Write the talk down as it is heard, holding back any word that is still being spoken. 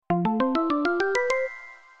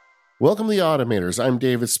Welcome to the Automators. I'm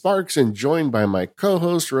David Sparks and joined by my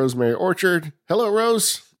co-host, Rosemary Orchard. Hello,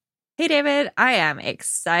 Rose. Hey, David. I am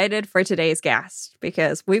excited for today's guest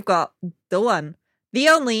because we've got the one, the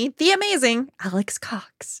only, the amazing Alex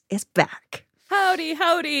Cox is back. Howdy,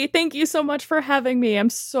 howdy. Thank you so much for having me. I'm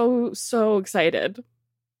so excited.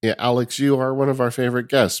 Yeah, Alex, you are one of our favorite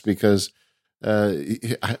guests because,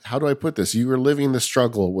 how do I put this? You were living the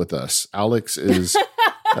struggle with us. Alex is,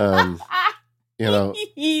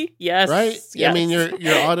 yes, right? Yes. I mean, you're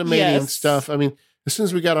automating stuff. I mean, as soon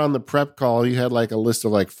as we got on the prep call, you had like a list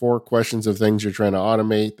of like 4 questions of things you're trying to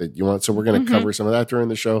automate that you want. So we're going to cover some of that during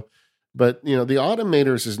the show. But, the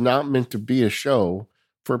Automators is not meant to be a show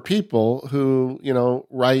for people who,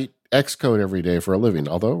 write Xcode every day for a living.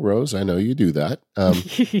 Although, Rose, I know you do that.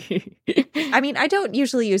 I mean, I don't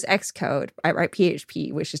usually use Xcode. I write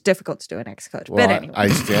PHP, which is difficult to do in Xcode. Well, but anyway. I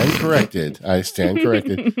stand corrected.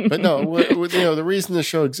 But no, the reason the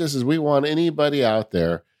show exists is we want anybody out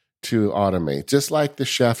there to automate. Just like the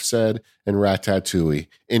chef said in Ratatouille,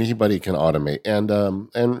 anybody can automate.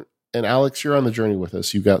 And Alex, you're on the journey with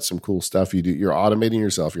us. You got some cool stuff. You're automating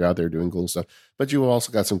yourself. You're out there doing cool stuff. But you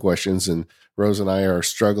also got some questions, and Rose and I are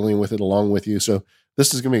struggling with it along with you. So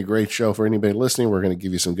this is going to be a great show for anybody listening. We're going to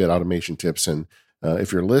give you some good automation tips. And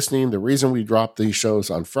if you're listening, the reason we drop these shows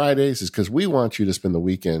on Fridays is because we want you to spend the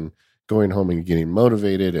weekend going home and getting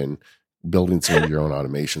motivated and building some of your own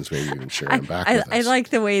automations, maybe even sharing them back with us. I like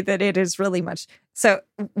the way that it is really much. So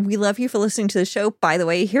we love you for listening to the show. By the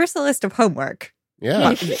way, here's the list of homework.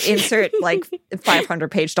 Yeah. Insert like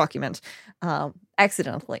 500-page document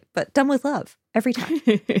accidentally, but done with love every time.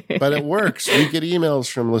 But it works. We get emails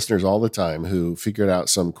from listeners all the time who figured out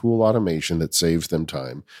some cool automation that saves them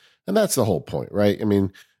time. And that's the whole point, right? I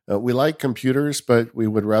mean, we like computers, but we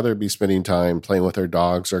would rather be spending time playing with our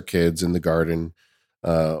dogs, our kids in the garden,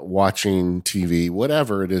 watching TV,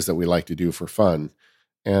 whatever it is that we like to do for fun.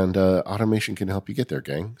 And automation can help you get there,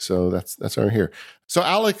 gang. So that's why we're here. So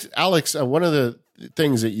Alex, one of the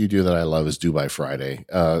things that you do that I love is Do by Friday.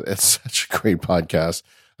 It's such a great podcast.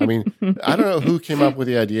 I mean, I don't know who came up with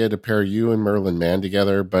the idea to pair you and Merlin Mann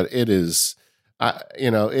together, but it is,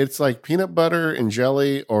 it's like peanut butter and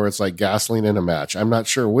jelly, or it's like gasoline in a match. I'm not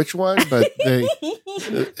sure which one, but either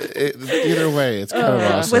way, it's kind of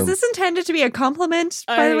awesome. Was this intended to be a compliment,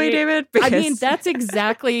 by the way, David? I mean, that's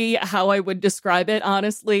exactly how I would describe it,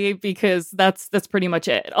 honestly, because that's pretty much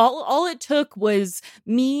it. All it took was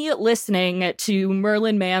me listening to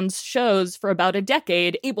Merlin Mann's shows for about a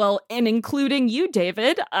decade. Well, and including you,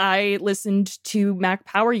 David. I listened to Mac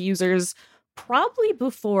Power Users probably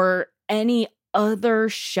before any other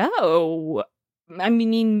show. I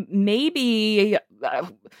mean, maybe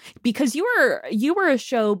because you were a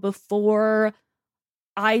show before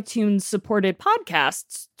iTunes supported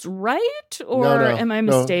podcasts, right? Or am I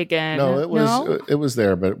mistaken? No, it was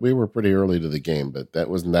there, but we were pretty early to the game. But that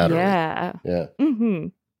wasn't that early. Yeah. Mm-hmm.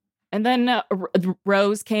 And then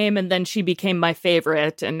Rose came, and then she became my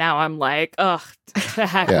favorite, and now I'm like, ugh, to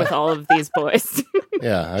heck with all of these boys.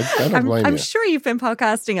 Yeah, I don't blame you. I'm sure you've been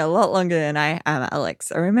podcasting a lot longer than I am, Alex.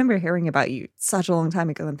 I remember hearing about you such a long time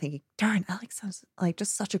ago and thinking, darn, Alex sounds like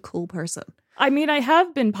just such a cool person. I mean, I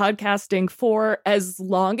have been podcasting for as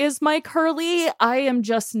long as Mike Hurley. I am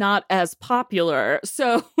just not as popular.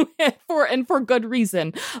 So for good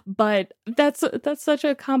reason. But that's such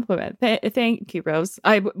a compliment. Thank you, Rose.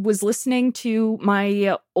 I was listening to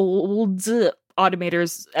my old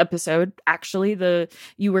Automators episode. Actually,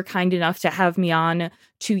 you were kind enough to have me on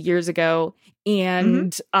 2 years ago.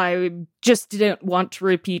 And I just didn't want to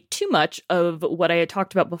repeat too much of what I had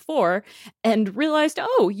talked about before, and realized,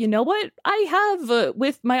 oh, you know what? I have,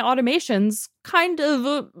 with my automations, kind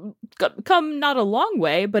of come not a long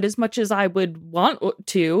way, but as much as I would want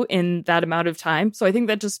to in that amount of time. So I think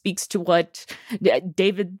that just speaks to what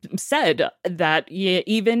David said, that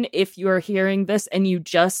even if you're hearing this and you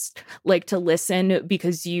just like to listen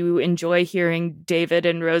because you enjoy hearing David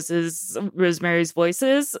and Rosemary's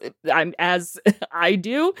voices, as I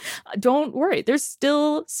do, don't worry. There's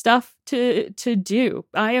still stuff to do.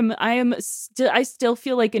 I still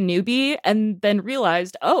feel like a newbie, and then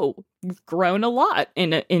realized, oh, you've grown a lot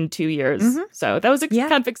in 2 years. So that was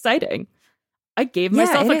kind of exciting. I gave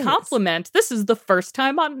myself a compliment. This is the first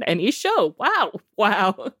time on any show.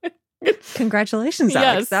 Wow. Congratulations,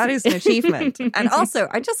 Alex. Yes. That is an achievement. And also,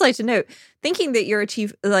 I'd just like to note, thinking that your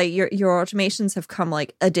automations have come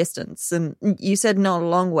like a distance, and you said not a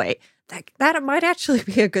long way. that might actually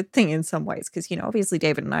be a good thing in some ways because, obviously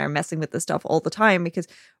David and I are messing with this stuff all the time because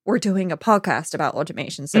we're doing a podcast about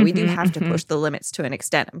automation. So we do have to push the limits to an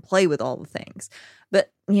extent and play with all the things.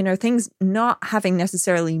 But, things not having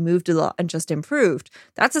necessarily moved a lot and just improved,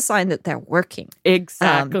 that's a sign that they're working.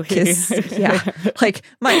 Exactly. Like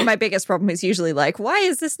my biggest problem is usually like, why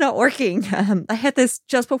is this not working? I had this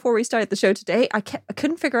just before we started the show today. I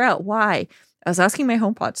couldn't figure out why. I was asking my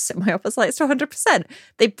HomePod to set my office lights to 100%.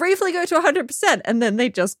 They briefly go to 100%, and then they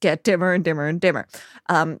just get dimmer and dimmer and dimmer.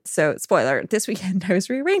 So, spoiler, this weekend I was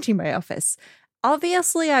rearranging my office.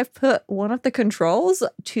 Obviously, I've put one of the controls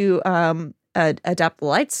to adapt the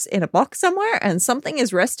lights in a box somewhere, and something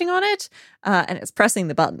is resting on it, and it's pressing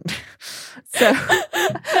the button. So,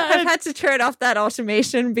 I've had to turn off that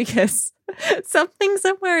automation because something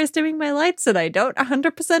somewhere is dimming my lights, and I don't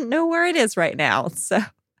 100% know where it is right now. So,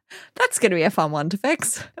 that's going to be a fun one to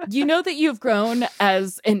fix. You know that you've grown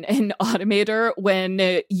as an automator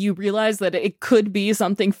when you realize that it could be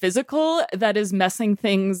something physical that is messing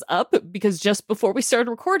things up. Because just before we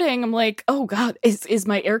started recording, I'm like, oh God, is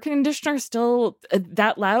my air conditioner still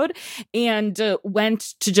that loud? And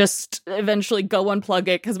went to just eventually go unplug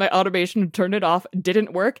it because my automation had turned it off,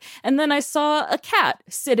 didn't work. And then I saw a cat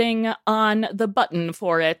sitting on the button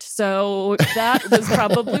for it. So that was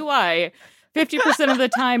probably why. 50% of the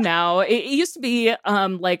time now. It used to be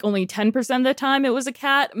like only 10% of the time it was a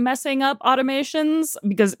cat messing up automations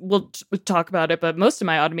because we'll talk about it, but most of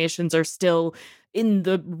my automations are still in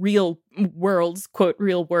the real world, quote,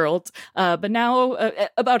 real world. But now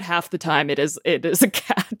about half the time it is a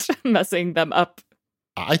cat messing them up.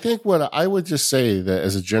 I think what I would just say that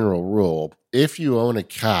as a general rule, if you own a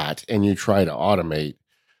cat and you try to automate,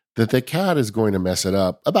 that the cat is going to mess it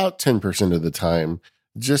up about 10% of the time,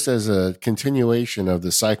 just as a continuation of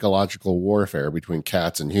the psychological warfare between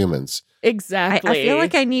cats and humans. Exactly. I feel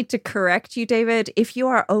like I need to correct you, David. If you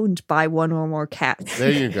are owned by one or more cats.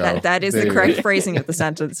 There you go. That is the correct phrasing of the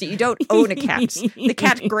sentence. You don't own a cat. The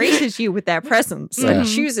cat graces you with their presence and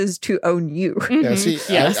chooses to own you. Yeah, see,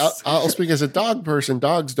 Yes. I'll speak as a dog person.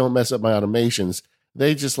 Dogs don't mess up my automations.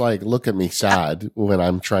 They just look at me sad when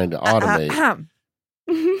I'm trying to automate.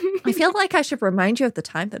 I feel like I should remind you of the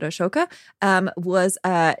time that Ashoka was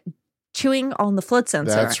chewing on the flood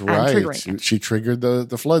sensor. That's and right. triggering it. She triggered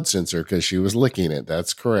the flood sensor because she was licking it.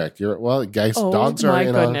 That's correct. Guys, dogs are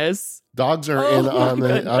in goodness. Dogs are in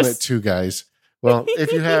on it too, guys. Well,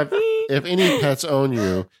 if any pets own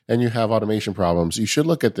you and you have automation problems, you should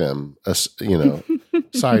look at them,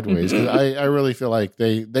 sideways. 'Cause I really feel like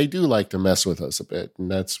they do like to mess with us a bit, and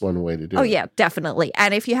that's one way to do it. Oh, yeah, definitely.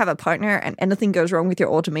 And if you have a partner and anything goes wrong with your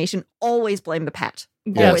automation, always blame the pet.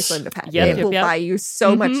 Yes. Always blame the pet. Yep, It will buy you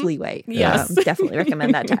so much leeway. Yes. Definitely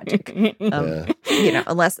recommend that tactic.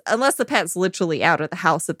 Unless the pet's literally out of the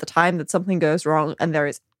house at the time that something goes wrong and there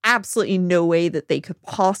is absolutely no way that they could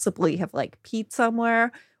possibly have peed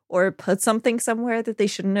somewhere or put something somewhere that they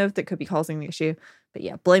shouldn't have that could be causing the issue. But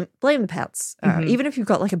yeah, blame the pets. Even if you've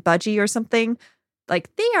got a budgie or something, they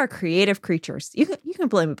are creative creatures. You can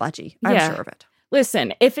blame a budgie. I'm sure of it.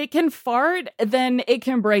 Listen, if it can fart, then it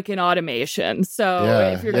can break an automation. So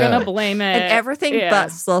if you're going to blame it. And everything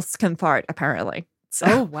but sloths can fart, apparently. So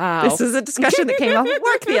oh, wow. This is a discussion that came up at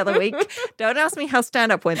work the other week. Don't ask me how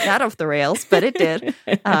stand-up went that off the rails, but it did.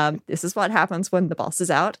 This is what happens when the boss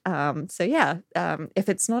is out. If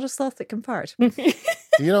it's not a sloth, it can fart.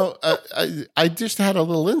 I just had a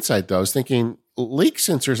little insight, though. I was thinking leak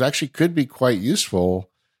sensors actually could be quite useful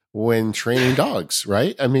when training dogs,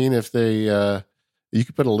 right? I mean, if they... you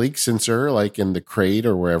could put a leak sensor in the crate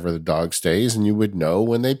or wherever the dog stays, and you would know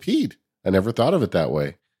when they peed. I never thought of it that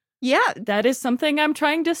way. Yeah, that is something I'm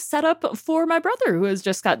trying to set up for my brother who has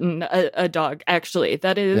just gotten a dog, actually.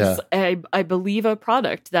 That is, I believe, a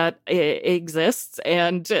product that exists.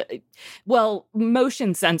 And,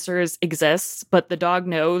 motion sensors exist, but the dog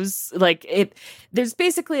knows, there's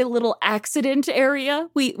basically a little accident area,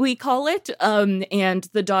 we call it. And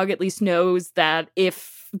the dog at least knows that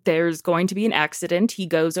if there's going to be an accident, he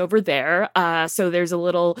goes over there. So there's a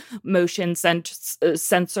little motion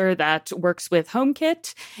sensor that works with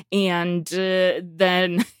HomeKit. And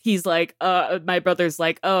then he's like, my brother's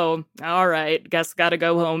like, oh, all right, guess got to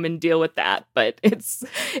go home and deal with that. But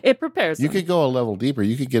it prepares You him. could go a level deeper.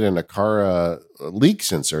 You could get an Akara leak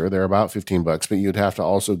sensor. They're about $15, but you'd have to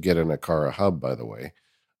also get an Akara hub, by the way.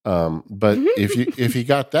 But if he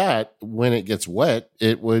got that, when it gets wet,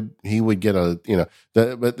 he would get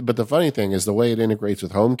but the funny thing is the way it integrates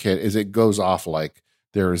with HomeKit is it goes off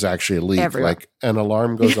there is actually a leak. Everywhere. Like an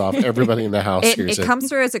alarm goes off, everybody in the house hears It it. comes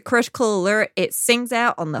through as a critical alert. It sings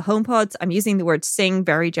out on the HomePods. I'm using the word sing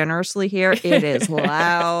very generously here. It is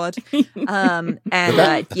loud.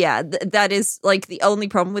 That is like the only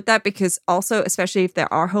problem with that, because also, especially if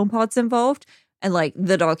there are HomePods involved and like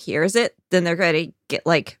the dog hears it, then they're going to get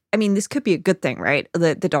like, I mean, this could be a good thing, right?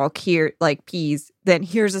 The dog pees, then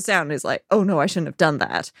hears a sound and is like, oh no, I shouldn't have done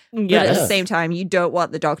that. But at the same time, you don't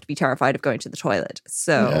want the dog to be terrified of going to the toilet.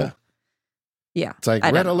 So yeah. It's like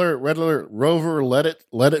red alert, Rover, let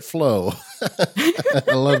it flow.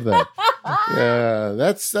 I love that. Yeah,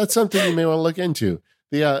 that's something you may want to look into.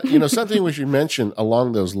 The something we should mention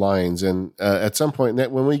along those lines, and at some point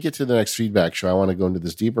when we get to the next feedback show, I want to go into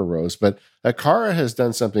this deeper, Rose. But Aqara has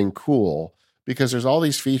done something cool, because there's all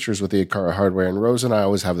these features with the Aqara hardware, and Rose and I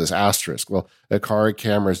always have this asterisk. Well, Aqara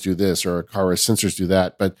cameras do this, or Aqara sensors do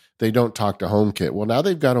that, but they don't talk to HomeKit. Well, now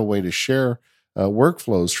they've got a way to share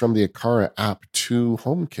workflows from the Aqara app to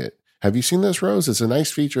HomeKit. Have you seen this, Rose? It's a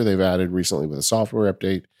nice feature they've added recently with a software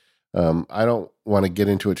update. I don't want to get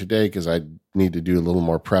into it today because I need to do a little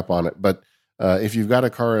more prep on it. But if you've got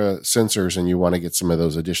Aqara sensors and you want to get some of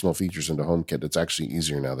those additional features into HomeKit, it's actually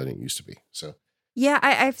easier now than it used to be. So. Yeah,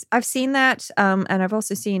 I've seen that, and I've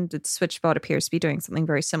also seen that SwitchBot appears to be doing something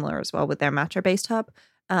very similar as well with their Matcha-based hub.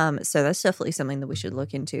 So that's definitely something that we should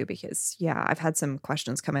look into, because I've had some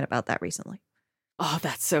questions come in about that recently. Oh,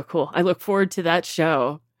 that's so cool! I look forward to that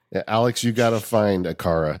show. Yeah, Alex, you got to find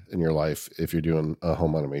Aqara in your life if you're doing a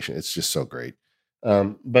home automation. It's just so great.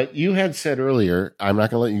 But you had said earlier, I'm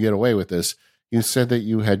not going to let you get away with this. You said that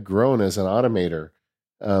you had grown as an automator.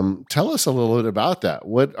 Tell us a little bit about that.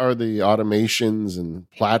 What are the automations and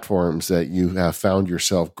platforms that you have found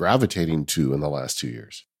yourself gravitating to in the last 2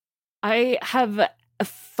 years? I have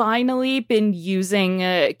finally been using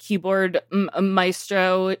Keyboard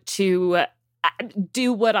Maestro to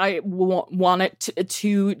do what I want it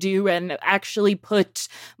to do, and actually put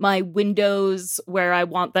my windows where I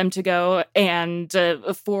want them to go, and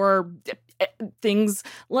for things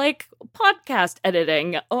like podcast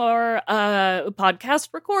editing or podcast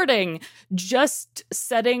recording. Just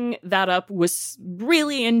setting that up was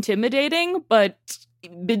really intimidating, but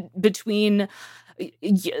between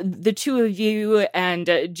the two of you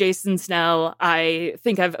and Jason Snell, I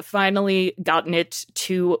think I've finally gotten it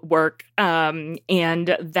to work. And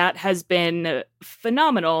that has been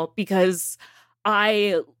phenomenal, because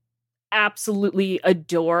I absolutely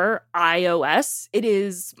adore iOS. It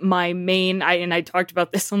is my main, and I talked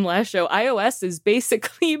about this on the last show, iOS is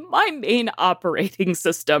basically my main operating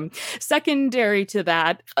system. Secondary to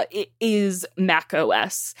that is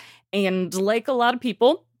macOS. And like a lot of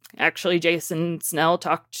people, actually Jason Snell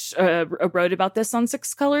wrote about this on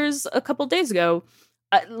Six Colors a couple days ago.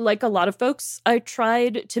 Like a lot of folks, I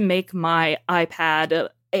tried to make my iPad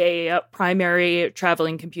a primary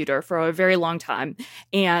traveling computer for a very long time,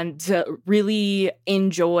 and really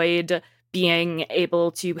enjoyed being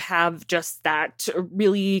able to have just that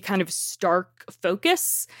really kind of stark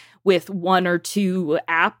focus with one or two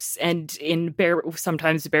apps, and in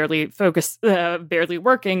sometimes barely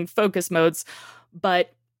working focus modes.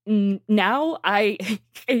 But now I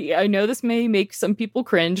know this may make some people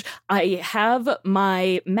cringe. I have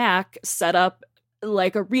my Mac set up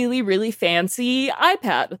like a really, really fancy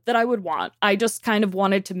iPad that I would want. I just kind of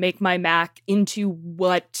wanted to make my Mac into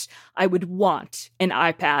what I would want an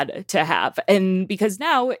iPad to have. And because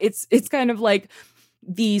now it's kind of like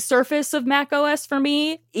the surface of Mac OS for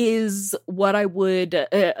me is what I would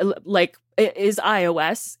like is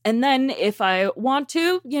iOS. And then if I want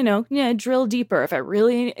to, drill deeper, if I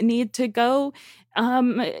really need to go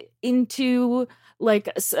into like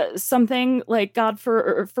something like, God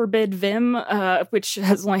forbid, Vim, which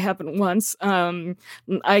has only happened once,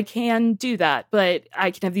 I can do that. But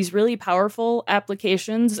I can have these really powerful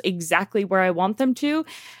applications exactly where I want them to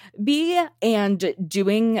be, and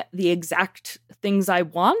doing the exact things I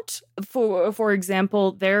want. For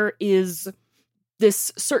example, there is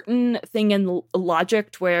this certain thing in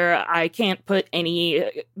Logic where I can't put any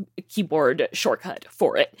keyboard shortcut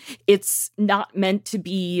for it. It's not meant to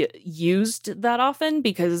be used that often,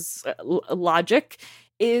 because Logic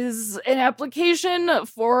is an application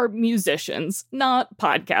for musicians, not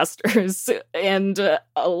podcasters. And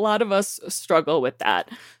a lot of us struggle with that.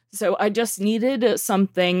 So I just needed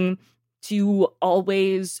something to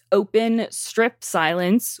always open strip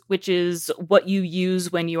silence, which is what you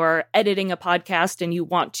use when you are editing a podcast and you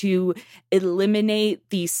want to eliminate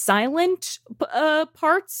the silent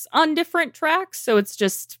parts on different tracks. So it's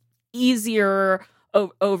just easier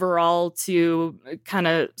overall to kind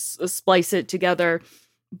of splice it together.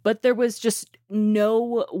 but there was just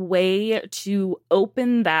no way to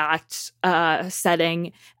open that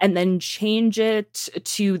setting and then change it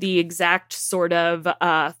to the exact sort of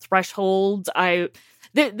threshold.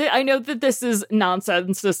 I know that this is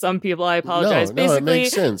nonsense to some people. I apologize. No, it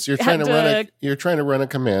makes sense. You're trying to run a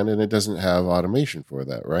command, and it doesn't have automation for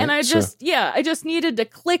that, right? And I just needed to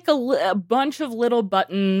click a bunch of little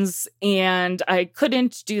buttons, and I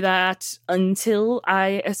couldn't do that until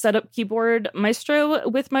I set up Keyboard Maestro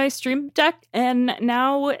with my Stream Deck, and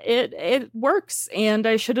now it works. And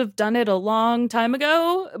I should have done it a long time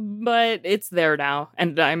ago, but it's there now,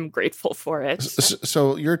 and I'm grateful for it.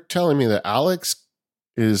 So you're telling me that Alex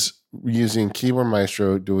is using Keyboard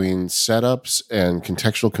Maestro doing setups and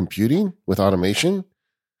contextual computing with automation?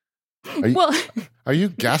 Are you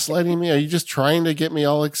gaslighting me? Are you just trying to get me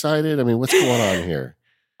all excited? I mean, what's going on here?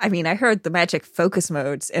 I mean, I heard the magic focus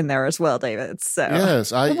modes in there as well, David. So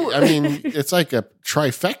yes, I mean, it's like a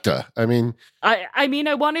trifecta. I mean,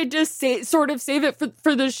 I wanted to sort of save it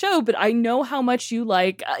for the show, but I know how much you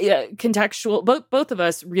like contextual. Both of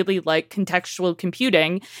us really like contextual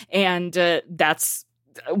computing, and that's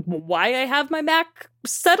why I have my Mac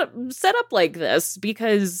set up like this,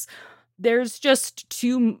 because there's just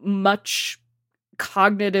too much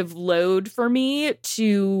cognitive load for me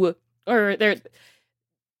or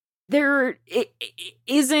there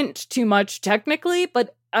isn't too much technically,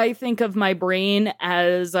 but I think of my brain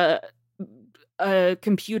as a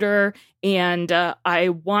computer, and I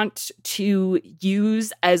want to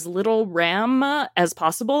use as little RAM as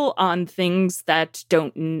possible on things that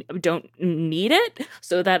don't need it,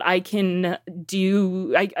 so that I can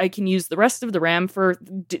use the rest of the RAM for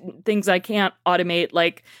things I can't automate,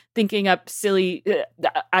 like thinking up silly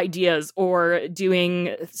ideas or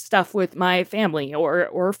doing stuff with my family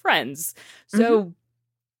or friends. So.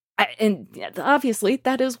 And obviously,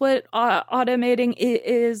 that is what automating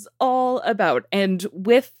is all about. And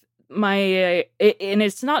with and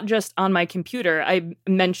it's not just on my computer. I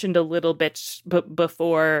mentioned a little bit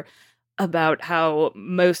before about how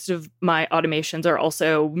most of my automations are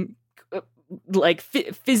also like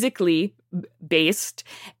physically based,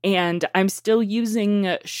 and I'm still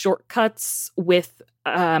using shortcuts with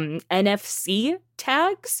NFC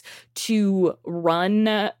tags to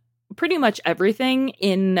run pretty much everything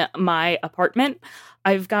in my apartment.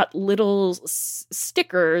 I've got little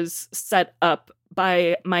stickers set up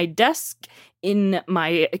by my desk, in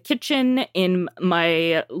my kitchen, in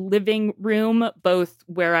my living room, both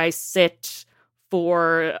where I sit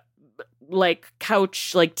for like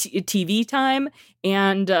couch, like TV time,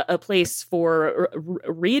 and a place for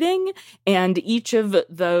reading. And each of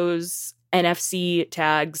those NFC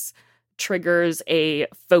tags triggers a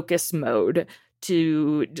focus mode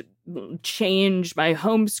to change my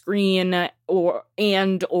home screen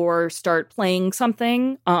or start playing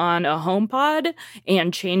something on a HomePod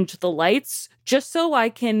and change the lights, just so I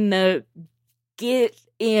can get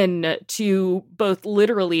in to both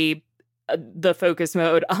literally the focus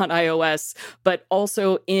mode on iOS, but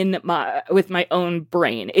also with my own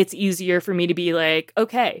brain. It's easier for me to be like,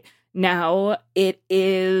 okay, now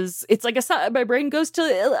it's like my brain goes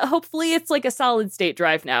to, hopefully it's like a solid state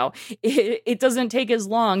drive now. It doesn't take as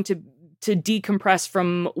long to decompress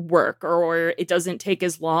from work, or it doesn't take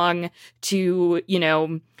as long to,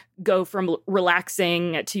 go from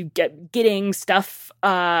relaxing to getting stuff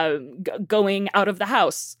going out of the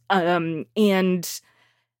house. And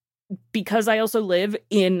because I also live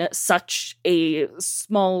in such a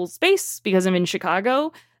small space, because I'm in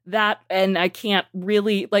Chicago, and I can't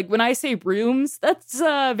really, like, when I say rooms, that's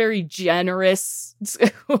a very generous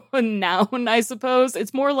noun, I suppose.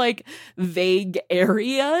 It's more like vague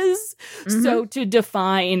areas. Mm-hmm. So to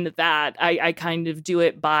define that, I kind of do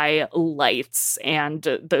it by lights and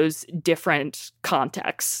those different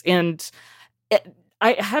contexts. And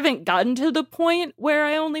I haven't gotten to the point where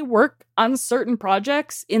I only work on certain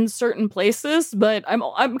projects in certain places, but I'm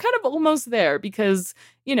kind of almost there, because,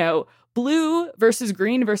 blue versus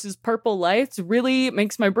green versus purple lights really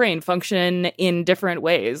makes my brain function in different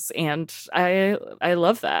ways. And I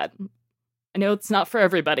love that. I know it's not for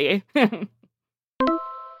everybody.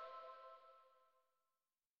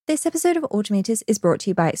 This episode of Automators is brought to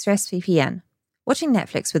you by ExpressVPN. Watching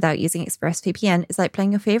Netflix without using ExpressVPN is like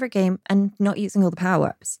playing your favorite game and not using all the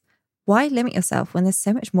power-ups. Why limit yourself when there's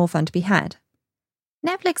so much more fun to be had?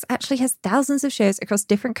 Netflix actually has thousands of shows across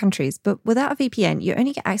different countries, but without a VPN, you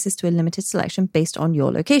only get access to a limited selection based on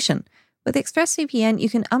your location. With ExpressVPN, you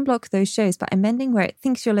can unblock those shows by amending where it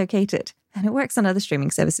thinks you're located, and it works on other streaming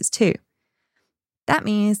services too. That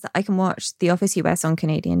means that I can watch The Office US on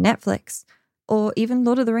Canadian Netflix, or even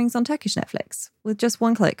Lord of the Rings on Turkish Netflix, with just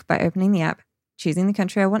one click by opening the app, choosing the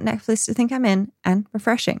country I want Netflix to think I'm in, and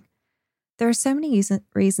refreshing. There are so many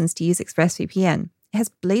reasons to use ExpressVPN. It has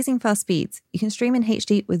blazing fast speeds. You can stream in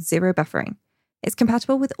HD with zero buffering. It's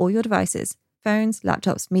compatible with all your devices, phones,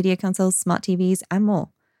 laptops, media consoles, smart TVs, and more.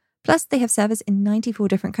 Plus, they have servers in 94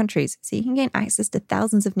 different countries, so you can gain access to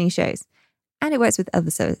thousands of new shows. And it works with other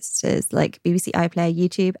services like BBC iPlayer,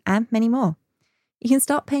 YouTube, and many more. You can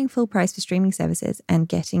start paying full price for streaming services and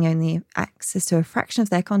getting only access to a fraction of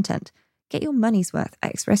their content. Get your money's worth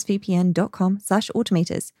at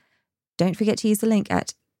expressvpn.com/automators. Don't forget to use the link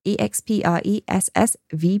at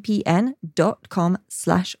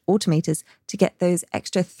expressvpn.com/automators to get those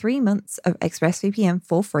extra 3 months of ExpressVPN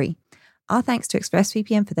for free. Our thanks to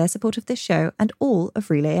ExpressVPN for their support of this show and all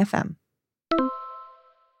of Relay FM.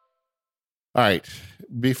 All right.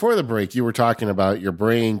 Before the break, you were talking about your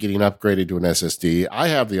brain getting upgraded to an SSD. I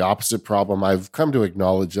have the opposite problem. I've come to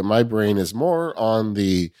acknowledge that my brain is more on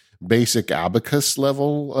the basic abacus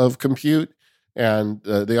level of compute, and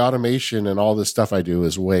the automation and all this stuff I do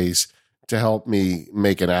is ways to help me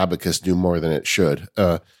make an abacus do more than it should.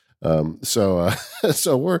 So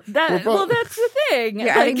we're that's the thing. You're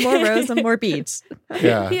adding more rows and more beads.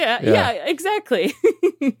 Yeah, exactly.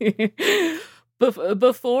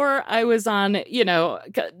 Before I was on,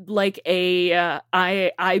 like a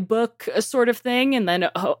iBook sort of thing, and then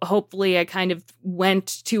hopefully I kind of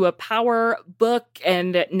went to a power book,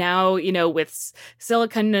 and now with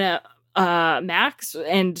Silicon Max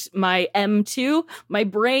and my M2, my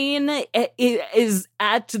brain is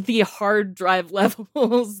at the hard drive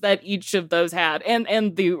levels that each of those had,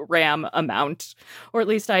 and the RAM amount, or at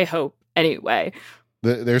least I hope anyway.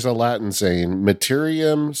 There's a Latin saying,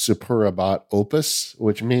 "Materium superabat opus,"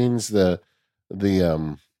 which means the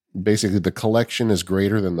basically the collection is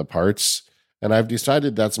greater than the parts. And I've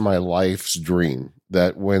decided that's my life's dream.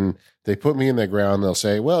 That when they put me in the ground, they'll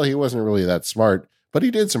say, "Well, he wasn't really that smart, but he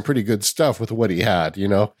did some pretty good stuff with what he had,"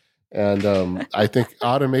 And I think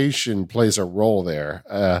automation plays a role there.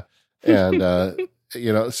 So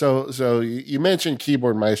you mentioned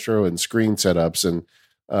Keyboard Maestro and screen setups, and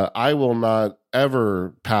I will not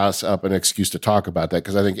ever pass up an excuse to talk about that,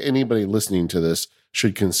 because I think anybody listening to this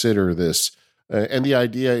should consider this. And the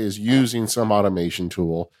idea is using some automation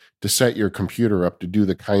tool to set your computer up to do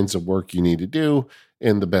the kinds of work you need to do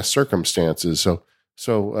in the best circumstances.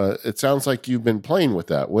 So it sounds like you've been playing with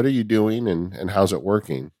that. What are you doing, and how's it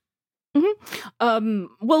working? Mm-hmm.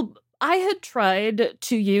 Well, I had tried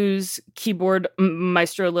to use Keyboard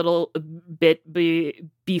Maestro a little bit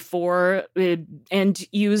before, and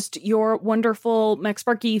used your wonderful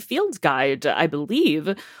MacSparky Fields Guide, I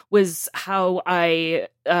believe, was how I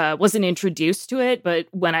wasn't introduced to it. But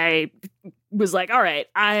when I was like, all right,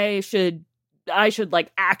 I should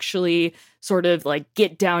like actually sort of like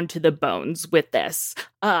get down to the bones with this.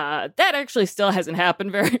 That actually still hasn't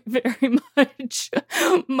happened very, very much.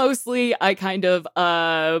 Mostly I kind of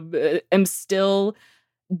am still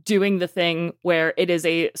doing the thing where it is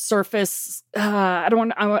a surface. I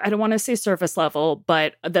don't want to say surface level,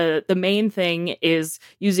 but the main thing is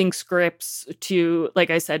using scripts to, like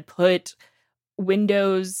I said, put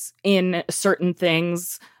windows in certain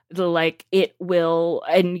things. Like it will,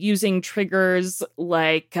 and using triggers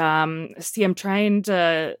like, I'm trying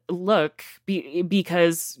to look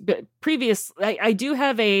because I do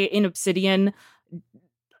have in Obsidian.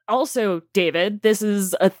 Also, David, this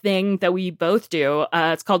is a thing that we both do.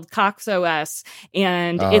 It's called Cox OS,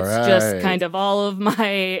 and just kind of all of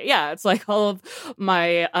my, it's like all of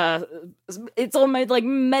my, it's all my like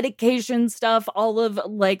medication stuff, all of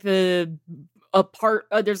like the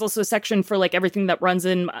there's also a section for like everything that runs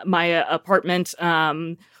in my apartment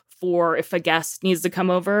for if a guest needs to come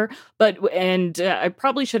over. And I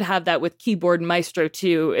probably should have that with Keyboard Maestro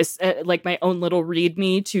too. It's like my own little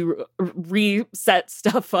README to reset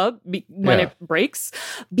stuff up when it breaks.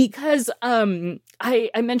 Because I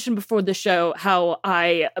mentioned before the show how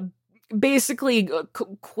I basically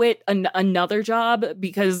quit another job,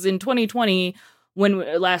 because in 2020,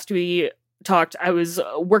 when last we talked, I was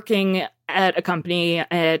working at a company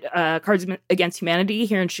at Cards Against Humanity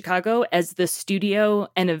here in Chicago as the studio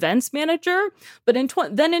and events manager. But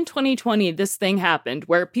then in 2020, this thing happened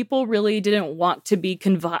where people really didn't want to be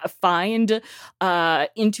confined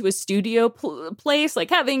into a studio place. Like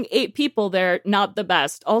having 8 people there, not the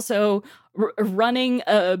best. Also, running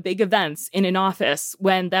big events in an office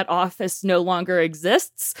when that office no longer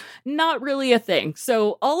exists, not really a thing.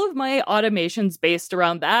 So all of my automations based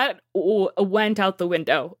around that went out the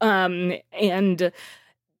window. And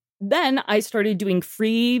then I started doing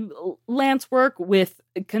freelance work with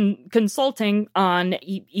consulting on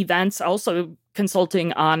events, also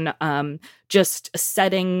consulting on just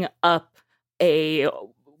setting up a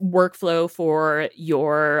workflow for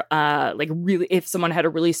your really, if someone had a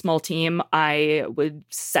really small team, I would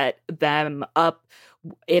set them up.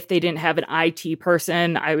 If they didn't have an IT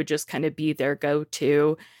person, I would just kind of be their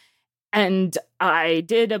go-to. And I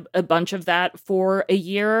did a bunch of that for a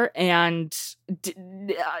year and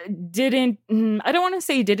didn't, I don't want to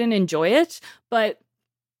say didn't enjoy it, but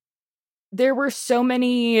there were so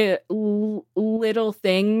many little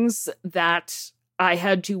things that I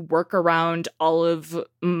had to work around all of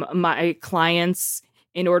my clients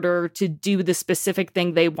in order to do the specific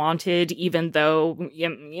thing they wanted, even though,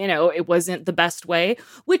 it wasn't the best way,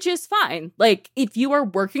 which is fine. Like, if you are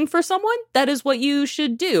working for someone, that is what you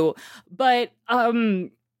should do. But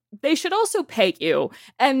they should also pay you.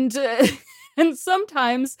 And and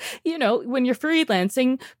sometimes, when you're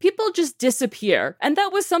freelancing, people just disappear. And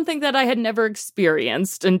that was something that I had never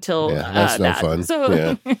experienced until that's no fun.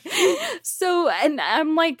 So, and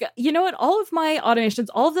I'm like, you know what? All of my automations,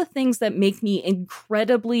 all of the things that make me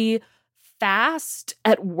incredibly fast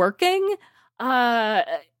at working, if I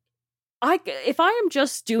am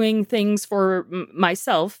just doing things for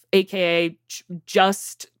myself, aka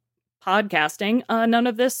just podcasting, none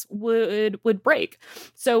of this would break.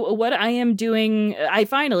 So what I am doing, I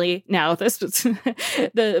finally, now this was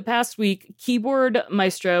the past week, Keyboard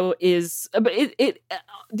Maestro is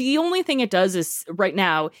the only thing it does is right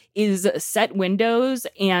now is set windows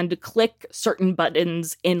and click certain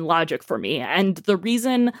buttons in Logic for me. And the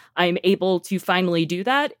reason I'm able to finally do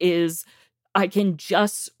that is I can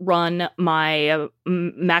just run my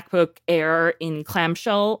MacBook Air in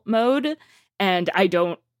clamshell mode, and I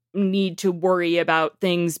don't need to worry about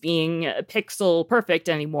things being pixel perfect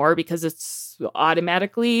anymore because it's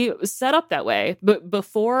automatically set up that way. But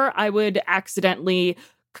before, I would accidentally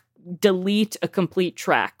delete a complete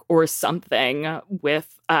track or something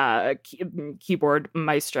with Keyboard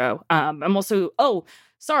Maestro. I'm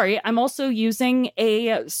also using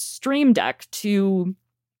a Stream Deck to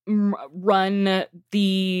run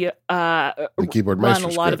the Keyboard run Maestro a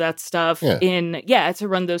lot script. of that stuff to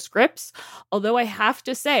run those scripts. Although I have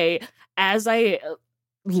to say, as I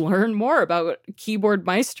learn more about Keyboard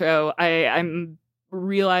Maestro, I'm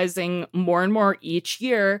realizing more and more each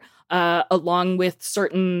year, along with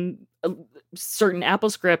certain Apple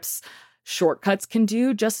scripts, shortcuts can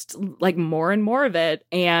do just like more and more of it.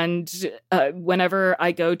 And whenever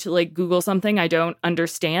I go to like Google something I don't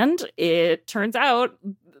understand, it turns out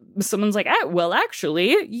someone's like, well,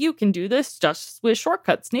 actually, you can do this just with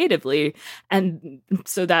shortcuts natively. And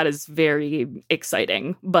so that is very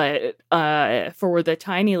exciting. But for the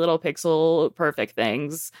tiny little pixel perfect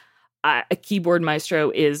things, a Keyboard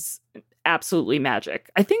Maestro is absolutely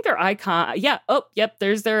magic. I think their icon,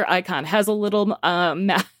 there's their icon, has a little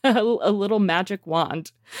a little magic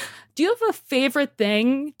wand. Do you have a favorite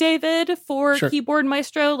thing, David, for Sure. Keyboard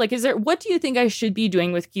Maestro? Like, what do you think I should be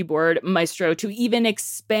doing with Keyboard Maestro to even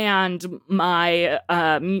expand my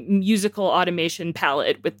musical automation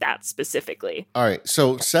palette with that specifically? All right.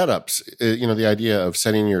 So setups, the idea of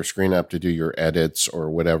setting your screen up to do your edits or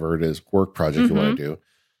whatever it is, work project you want to do.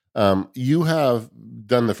 You have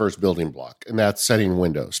done the first building block, and that's setting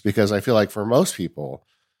windows, because I feel like for most people,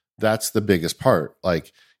 that's the biggest part.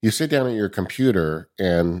 Like, you sit down at your computer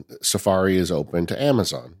and Safari is open to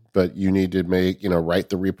Amazon, but you need to write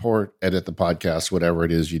the report, edit the podcast, whatever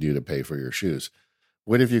it is you do to pay for your shoes.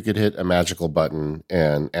 What if you could hit a magical button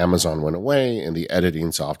and Amazon went away and the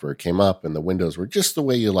editing software came up and the windows were just the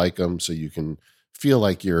way you like them, so you can feel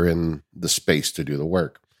like you're in the space to do the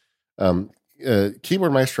work?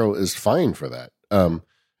 Keyboard Maestro is fine for that.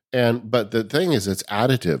 But the thing is, it's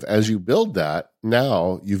additive. As you build that,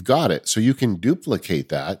 now you've got it. So you can duplicate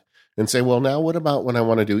that and say, well, now what about when I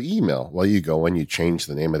want to do email? Well, you go and you change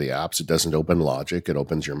the name of the apps. It doesn't open Logic. It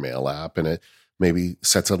opens your mail app, and it maybe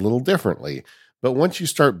sets it a little differently. But once you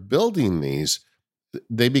start building these,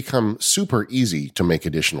 they become super easy to make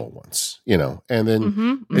additional ones, and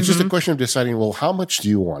then it's just a question of deciding, well, how much do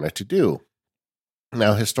you want it to do?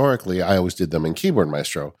 Now, historically, I always did them in Keyboard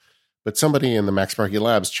Maestro, but somebody in the MacSparky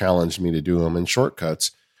Labs challenged me to do them in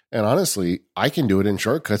shortcuts. And honestly, I can do it in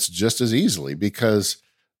shortcuts just as easily, because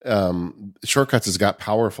shortcuts has got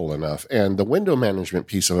powerful enough. And the window management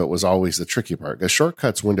piece of it was always the tricky part, because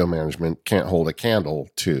shortcuts window management can't hold a candle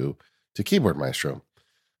to Keyboard Maestro.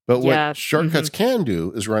 But what shortcuts can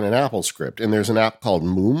do is run an Apple script. And there's an app called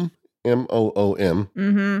Moom, M-O-O-M.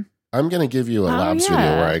 I'm going to give you a Labs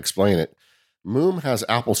video where I explain it. Moom has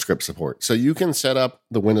Apple script support. So you can set up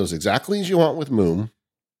the windows exactly as you want with Moom.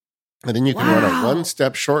 And then you can run a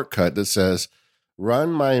one-step shortcut that says,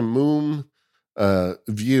 run my Moom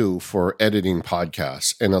view for editing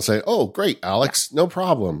podcasts, and they'll say, "Oh, great, Alex, no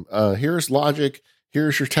problem. Here's Logic,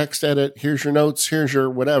 here's your text edit, here's your notes, here's your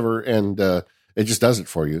whatever," and it just does it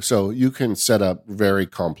for you. So you can set up very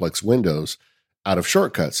complex windows out of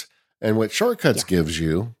shortcuts. And what shortcuts gives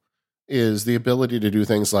you is the ability to do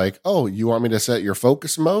things like, "Oh, you want me to set your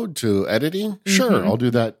focus mode to editing? Sure, I'll do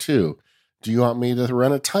that too. Do you want me to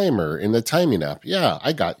run a timer in the timing app? Yeah,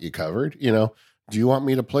 I got you covered. Do you want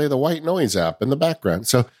me to play the white noise app in the background?"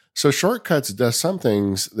 So shortcuts does some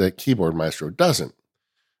things that Keyboard Maestro doesn't.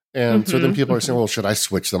 And so then people are saying, "Well, should I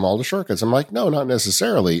switch them all to shortcuts?" I'm like, no, not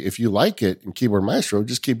necessarily. If you like it in Keyboard Maestro,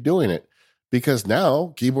 just keep doing it, because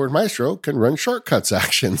now Keyboard Maestro can run shortcuts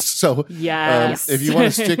actions. So if you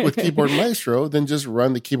want to stick with Keyboard Maestro, then just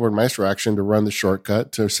run the Keyboard Maestro action to run the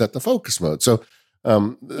shortcut to set the focus mode. So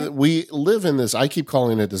we live in this, I keep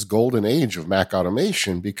calling it this golden age of Mac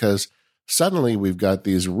automation, because suddenly we've got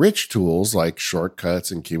these rich tools like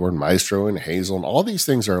shortcuts and Keyboard Maestro and Hazel, and all these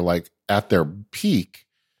things are like at their peak,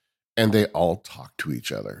 and they all talk to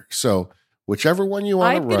each other. So whichever one you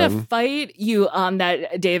want to run. I'm going to fight you on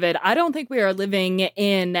that, David. I don't think we are living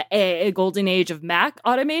in a golden age of Mac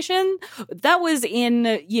automation. That was in,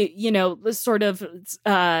 sort of,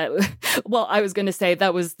 well, I was going to say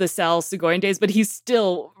that was the Sal Seguin days, but he's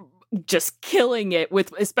still just killing it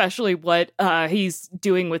with especially what he's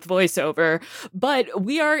doing with voiceover. But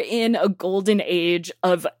we are in a golden age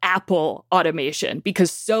of Apple automation,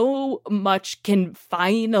 because so much can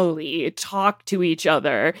finally talk to each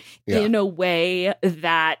other in a way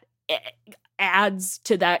that adds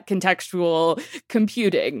to that contextual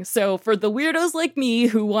computing. So for the weirdos like me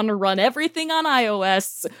who want to run everything on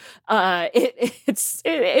iOS,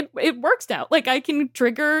 it works now. Like, I can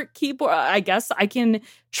trigger keyboard. I guess I can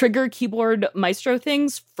trigger Keyboard Maestro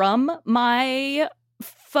things from my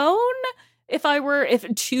phone if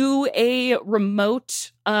to a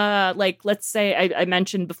remote, like, let's say I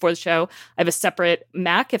mentioned before the show, I have a separate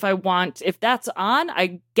Mac. If that's on,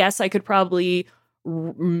 I guess I could probably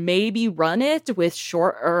maybe run it with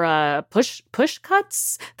short or push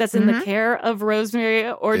cuts. That's in the care of Rosemary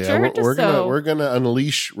Orchard. Yeah, we're gonna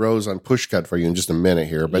unleash Rose on push cut for you in just a minute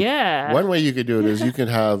here. But one way you could do it is you can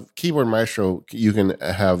have Keyboard Maestro. You can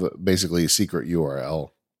have basically a secret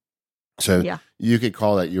URL. So you could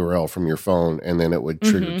call that URL from your phone, and then it would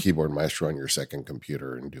trigger Keyboard Maestro on your second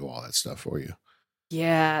computer and do all that stuff for you.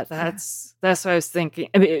 Yeah, that's what I was thinking.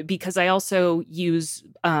 I mean, because I also use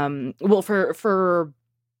for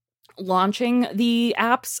launching the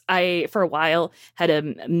apps, I for a while had a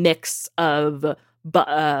mix of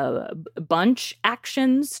bunch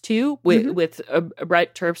actions too with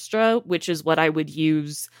Brett Terpstra, which is what I would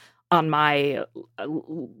use on my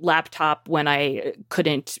laptop when I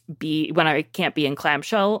can't be in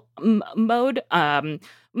clamshell mode.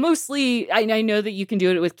 Mostly, I know that you can do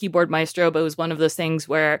it with Keyboard Maestro, but it was one of those things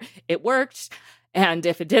where it worked. And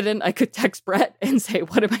if it didn't, I could text Brett and say,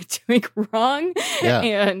 "What am I doing wrong?" Yeah.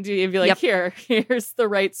 And you'd be like, here's the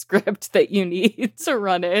right script that you need to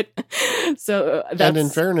run it. So and in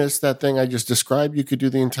fairness, that thing I just described, you could do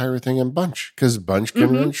the entire thing in Bunch, because Bunch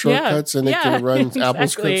can run shortcuts and it can run Apple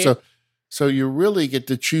scripts. So you really get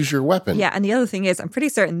to choose your weapon. Yeah, and the other thing is, I'm pretty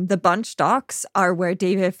certain the Bunch docs are where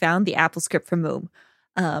David found the Apple script for Moom.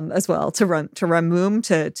 As well to run Moom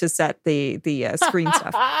to set the screen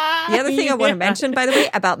stuff. The other thing I want to mention, by the way,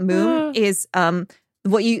 about Moom is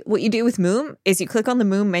what you do with Moom is you click on the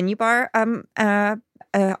Moom menu bar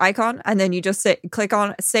icon, and then you just click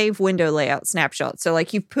on Save Window Layout Snapshot. So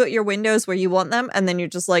like you put your windows where you want them, and then you're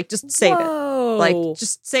just like save it, like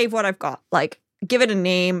just save what I've got, like give it a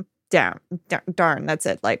name. Darn, that's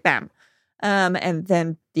it. Like bam, and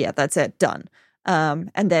then that's it, done. And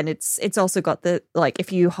then it's also got the, like,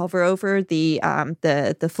 if you hover over the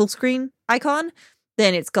full screen icon,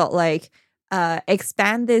 then it's got like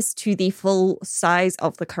expand this to the full size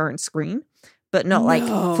of the current screen, but not like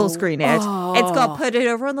full screen edge. It's got put it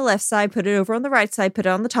over on the left side, put it over on the right side, put it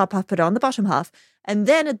on the top half, put it on the bottom half, and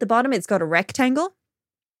then at the bottom it's got a rectangle.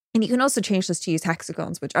 And you can also change this to use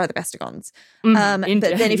hexagons, which are the bestagons. But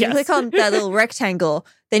then if you click on that little rectangle,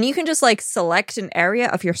 then you can just like select an area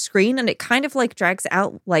of your screen, and it kind of like drags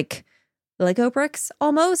out like Lego bricks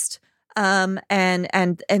almost. And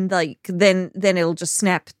like then it'll just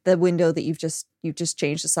snap the window that you've just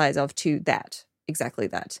changed the size of to that, exactly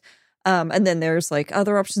that. And then there's like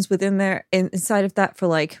other options within there inside of that for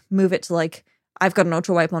like move it to, like, I've got an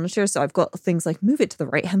ultra wide monitor, so I've got things like move it to the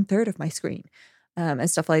right hand third of my screen. And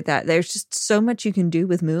stuff like that. There's just so much you can do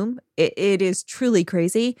with Moom. It is truly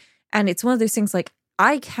crazy. And it's one of those things, like,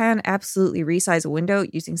 I can absolutely resize a window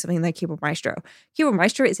using something like Keyboard Maestro. Keyboard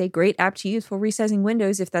Maestro is a great app to use for resizing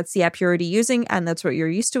windows if that's the app you're already using and that's what you're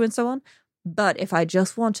used to and so on. But if I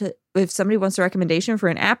just want to, if somebody wants a recommendation for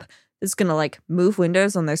an app that's going to like move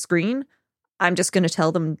windows on their screen, I'm just going to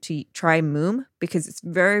tell them to try Moom because it's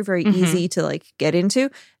very, very easy to like get into.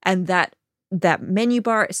 And that menu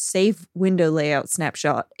bar save window layout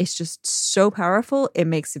snapshot is just so powerful. It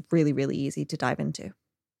makes it really, really easy to dive into.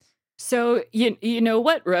 So you know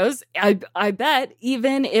what, Rose? I bet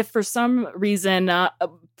even if for some reason a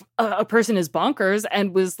person is bonkers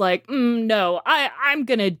and was like, no, I'm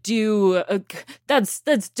gonna do that's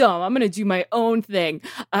dumb. I'm gonna do my own thing.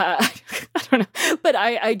 I don't know, but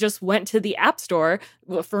I just went to the App Store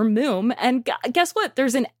for Moom, and guess what?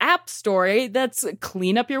 There's an app store that's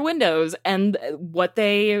clean up your windows, and what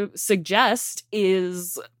they suggest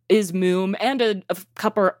is Moom and a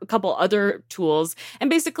couple other tools. And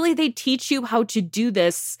basically they teach you how to do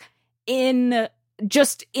this in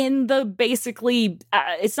the basically,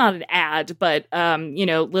 it's not an ad, but,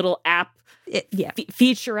 little app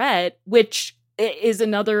featurette, which is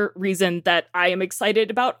another reason that I am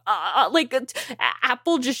excited about,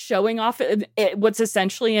 Apple just showing off what's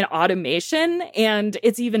essentially an automation, and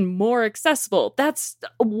it's even more accessible. That's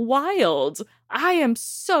wild. I am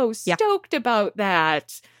so stoked about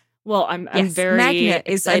that. Well, I'm very Magnet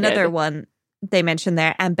excited. is another one they mentioned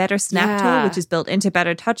there, and Better Snap Tool, which is built into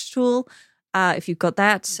Better Touch Tool. If you've got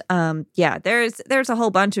that, there's a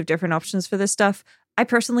whole bunch of different options for this stuff. I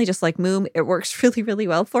personally just like Moom. It works really, really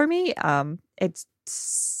well for me. It's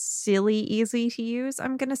silly easy to use,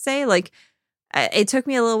 I'm gonna say. Like, it took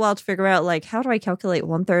me a little while to figure out, like, how do I calculate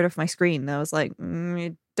 1/3 of my screen? And I was like,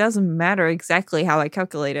 it doesn't matter exactly how I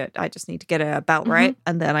calculate it. I just need to get it about right,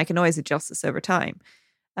 and then I can always adjust this over time.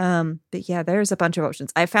 But yeah, there's a bunch of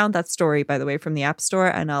options. I found that story, by the way, from the App Store,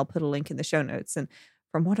 and I'll put a link in the show notes. And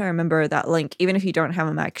from what I remember, that link, even if you don't have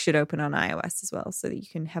a Mac, should open on iOS as well, so that you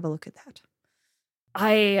can have a look at that.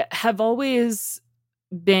 I have always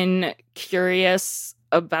been curious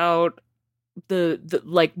about the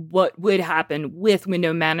like what would happen with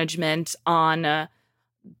window management on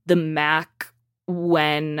the Mac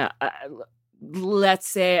when let's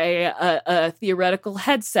say a theoretical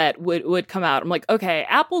headset would come out. I'm like, okay,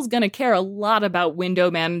 Apple's going to care a lot about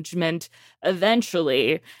window management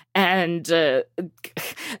eventually. And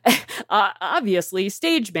obviously,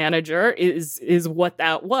 Stage Manager is what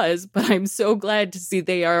that was. But I'm so glad to see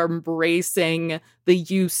they are embracing the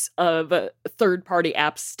use of third-party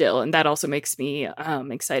apps still. And that also makes me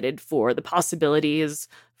excited for the possibilities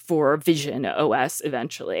for Vision OS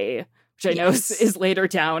eventually. Which I know is later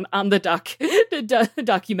down on the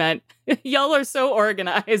document. Y'all are so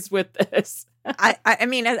organized with this. I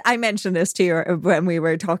mean, I mentioned this to you when we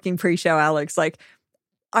were talking pre-show, Alex. Like,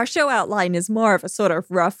 our show outline is more of a sort of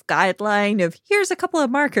rough guideline of here's a couple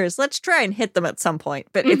of markers. Let's try and hit them at some point.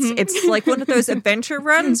 But it's like one of those adventure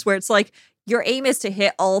runs where it's like your aim is to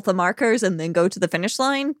hit all the markers and then go to the finish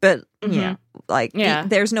line. But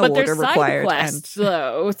there's no order required. Quests,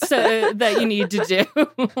 though, so that you need to do.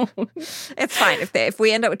 It's fine if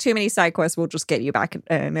we end up with too many side quests, we'll just get you back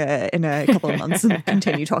in a couple of months and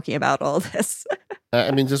continue talking about all this. I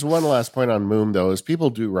mean, just one last point on Moom, though, is people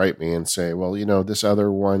do write me and say, well, this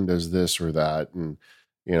other one does this or that. And,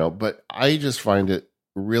 but I just find it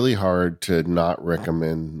really hard to not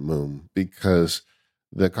recommend Moom because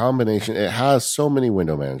the combination, it has so many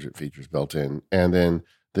window management features built in. And then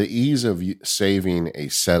the ease of saving a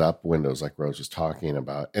setup windows like Rose was talking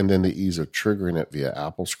about, and then the ease of triggering it via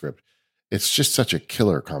Apple script. It's just such a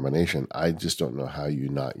killer combination. I just don't know how you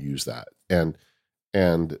not use that. And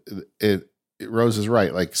Rose is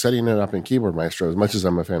right. Like setting it up in Keyboard Maestro, as much as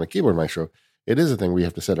I'm a fan of Keyboard Maestro, it is a thing where you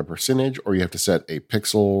have to set a percentage or you have to set a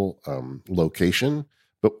pixel location.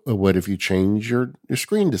 But what if you change your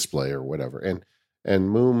screen display or whatever? And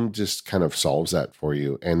Moom just kind of solves that for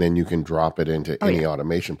you. And then you can drop it into any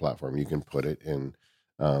automation platform. You can put it in,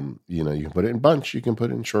 you can put it in Bunch. You can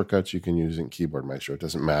put it in Shortcuts. You can use it in Keyboard Maestro. It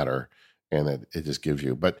doesn't matter. And it just gives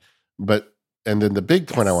you. And then the big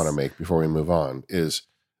point I want to make before we move on is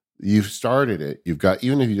you've started it. You've got,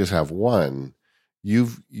 even if you just have one,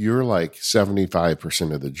 you're like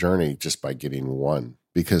 75% of the journey just by getting one,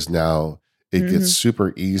 because now it gets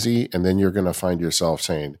super easy. And then you're going to find yourself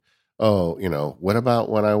saying, oh, what about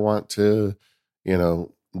when I want to,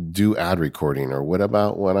 do ad recording, or what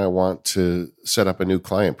about when I want to set up a new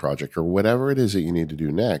client project, or whatever it is that you need to do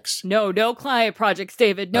next. No client projects,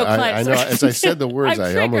 David. No client. I know. As I said the words,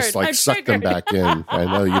 I almost sucked them back in. I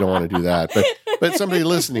know you don't want to do that, but somebody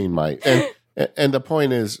listening might. And the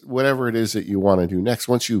point is, whatever it is that you want to do next,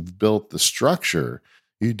 once you've built the structure,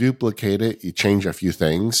 You duplicate it, you change a few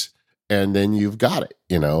things, and then you've got it,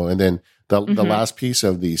 And then the last piece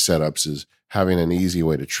of these setups is having an easy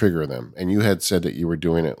way to trigger them. And you had said that you were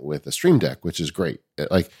doing it with a Stream Deck, which is great.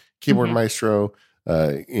 Like Keyboard Maestro,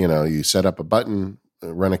 you set up a button,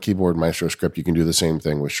 run a Keyboard Maestro script. You can do the same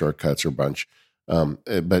thing with shortcuts or bunch.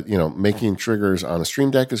 But making triggers on a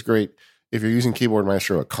Stream Deck is great. If you're using Keyboard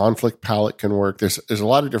Maestro, a conflict palette can work. There's a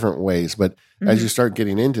lot of different ways, but as you start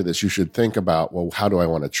getting into this, you should think about, well, how do I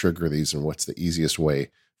want to trigger these, and what's the easiest way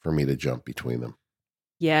for me to jump between them?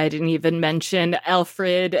 Yeah, I didn't even mention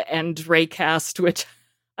Alfred and Raycast, which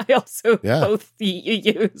I also both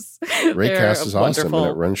use. Raycast is awesome, and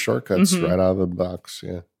it runs shortcuts right out of the box.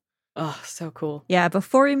 Yeah. Oh, so cool. Yeah,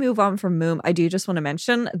 before we move on from Moom, I do just want to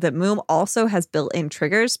mention that Moom also has built-in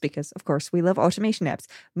triggers because, of course, we love automation apps.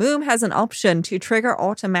 Moom has an option to trigger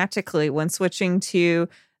automatically when switching to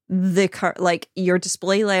your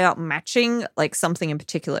display layout matching like something in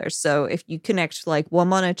particular. So if you connect like one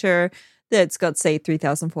monitor that's got, say,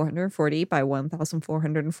 3,440 by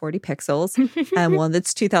 1,440 pixels and one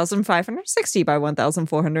that's 2,560 by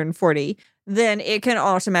 1,440, then it can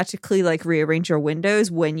automatically like rearrange your windows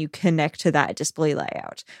when you connect to that display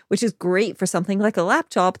layout, which is great for something like a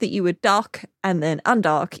laptop that you would dock and then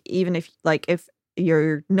undock, even if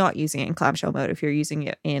you're not using it in clamshell mode, if you're using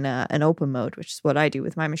it in an open mode, which is what I do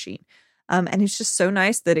with my machine. And it's just so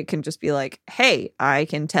nice that it can just be like, hey, I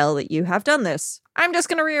can tell that you have done this. I'm just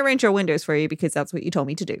going to rearrange your windows for you because that's what you told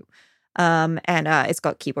me to do. And it's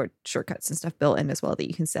got keyboard shortcuts and stuff built in as well that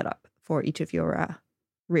you can set up for each of your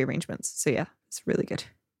rearrangements. So yeah, it's really good.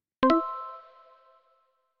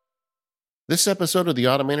 This episode of The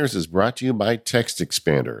Automators is brought to you by Text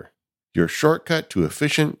Expander, your shortcut to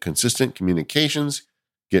efficient, consistent communications.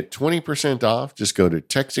 Get 20% off. Just go to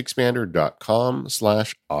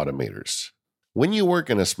textexpander.com/automators. When you work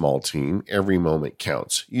in a small team, every moment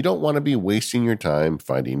counts. You don't want to be wasting your time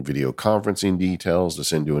finding video conferencing details to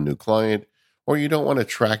send to a new client, or you don't want to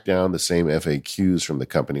track down the same FAQs from the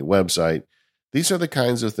company website. These are the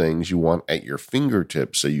kinds of things you want at your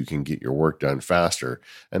fingertips so you can get your work done faster,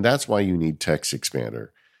 and that's why you need Text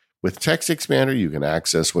Expander. With Text Expander, you can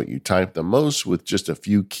access what you type the most with just a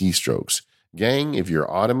few keystrokes. Gang, if you're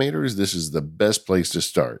automators, this is the best place to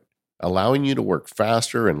start. Allowing you to work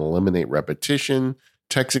faster and eliminate repetition,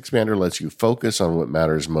 Text Expander lets you focus on what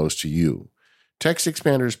matters most to you. Text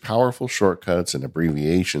Expander's powerful shortcuts and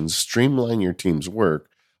abbreviations streamline your team's work.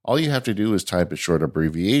 All you have to do is type a short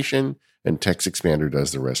abbreviation, and Text Expander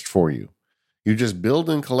does the rest for you. You just build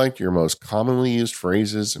and collect your most commonly used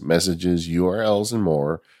phrases, messages, URLs, and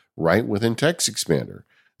more right within Text Expander.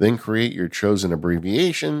 Then create your chosen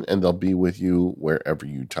abbreviation, and they'll be with you wherever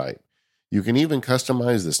you type. You can even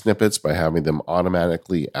customize the snippets by having them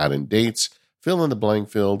automatically add in dates, fill in the blank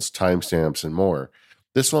fields, timestamps, and more.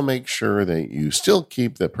 This will make sure that you still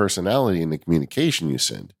keep the personality in the communication you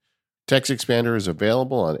send. Text Expander is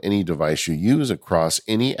available on any device you use across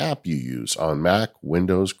any app you use on Mac,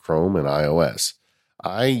 Windows, Chrome, and iOS.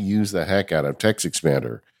 I use the heck out of Text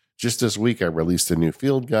Expander. Just this week, I released a new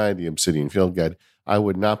field guide, the Obsidian Field Guide. I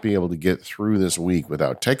would not be able to get through this week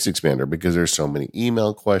without Text Expander because there's so many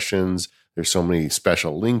email questions. There's so many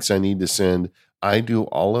special links I need to send. I do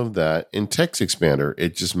all of that in Text Expander.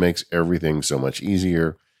 It just makes everything so much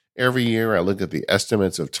easier. Every year, I look at the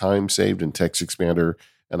estimates of time saved in Text Expander,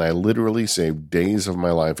 and I literally save days of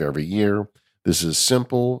my life every year. This is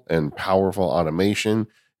simple and powerful automation.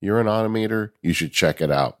 You're an automator. You should check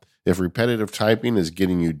it out. If repetitive typing is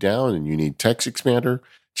getting you down and you need Text Expander,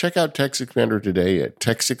 check out Text Expander today at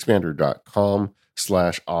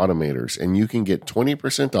textexpander.com/automators, and you can get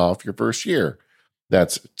 20% off your first year.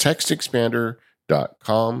 That's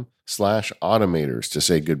textexpander.com/automators to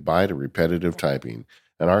say goodbye to repetitive typing.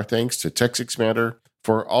 And our thanks to Text Expander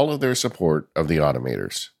for all of their support of the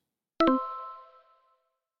Automators.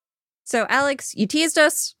 So, Alex, you teased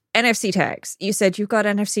us. NFC tags. You said you've got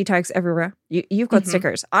NFC tags everywhere. You've got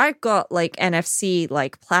stickers. I've got like NFC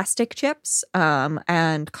like plastic chips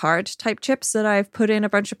and card type chips that I've put in a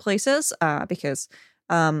bunch of places because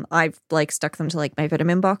I've like stuck them to like my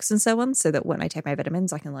vitamin box and so on, so that when I take my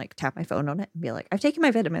vitamins, I can like tap my phone on it and be like, I've taken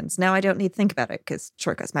my vitamins. Now I don't need to think about it because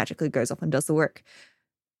Shortcuts magically goes off and does the work.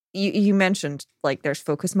 You mentioned like there's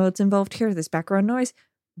focus modes involved here. There's background noise.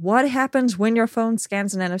 What happens when your phone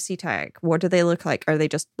scans an NFC tag? What do they look like? Are they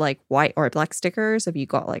just like white or black stickers? Have you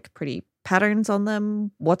got like pretty patterns on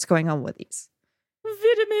them? What's going on with these?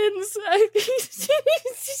 Vitamins.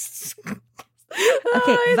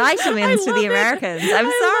 Okay, vitamins for the Americans. I'm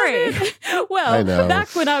sorry. Well,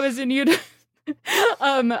 back when I was in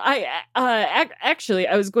Actually,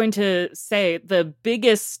 I was going to say the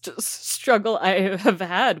biggest struggle I have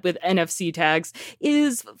had with NFC tags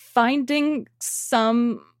is finding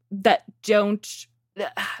some that don't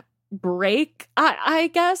break. I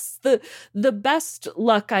guess the best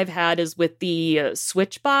luck I've had is with the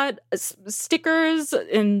SwitchBot stickers,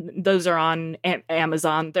 and those are on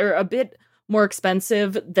Amazon. They're a bit more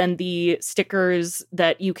expensive than the stickers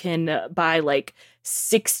that you can buy, like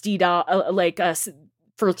 $60,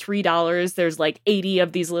 for $3. There's like 80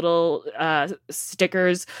 of these little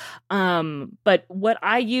stickers. But what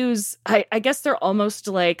I use, I guess they're almost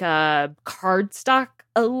like cardstock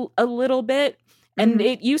a little bit. And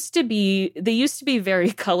they used to be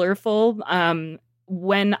very colorful.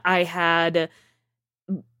 When I had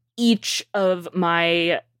each of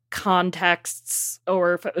my contexts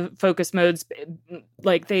or focus modes,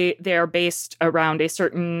 like they are based around a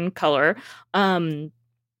certain color. Let's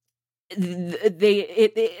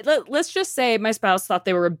just say my spouse thought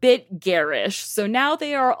they were a bit garish, so now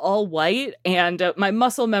they are all white, and my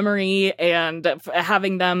muscle memory and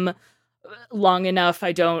having them long enough,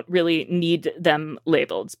 I don't really need them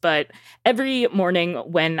labeled. But every morning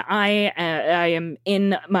when I am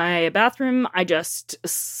in my bathroom, I just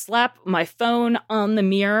slap my phone on the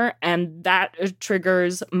mirror, and that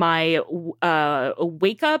triggers my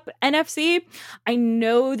wake up NFC. I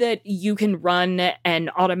know that you can run an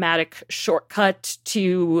automatic shortcut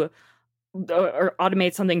to or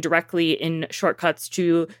automate something directly in shortcuts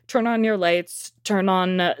to turn on your lights, turn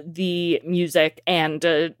on the music, and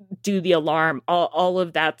do the alarm, all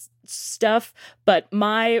of that stuff. But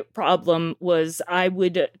my problem was I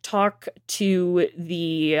would talk to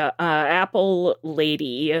the Apple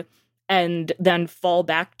lady and then fall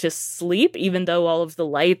back to sleep, even though all of the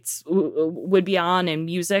lights would be on and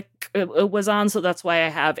music was on. So that's why I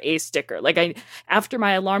have a sticker. Like after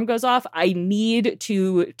my alarm goes off, I need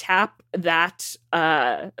to tap that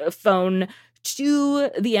phone to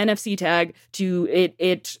the NFC tag to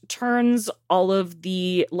it turns all of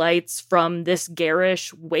the lights from this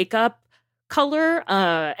garish wake up color.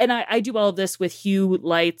 And I do all of this with hue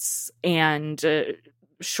lights and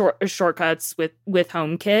shortcuts with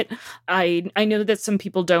HomeKit. I know that some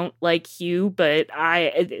people don't like hue, but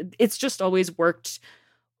it's just always worked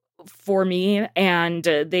for me, and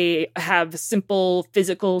they have simple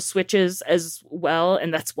physical switches as well,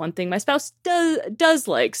 and that's one thing my spouse does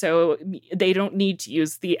like, so they don't need to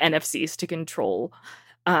use the NFCs to control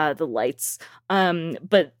the lights.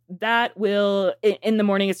 But that will, in the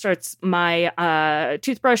morning, it starts my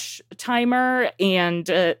toothbrush timer, and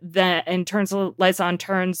turns the lights on,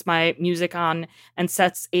 turns my music on, and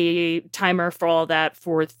sets a timer for all that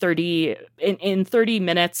for 30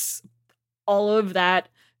 minutes. All of that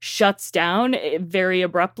shuts down very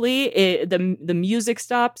abruptly. The music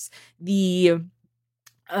stops. The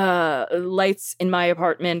lights in my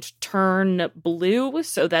apartment turn blue,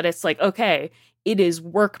 so that it's like, okay, it is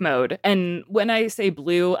work mode. And when I say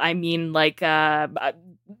blue, I mean like the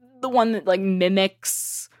one that like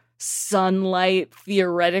mimics sunlight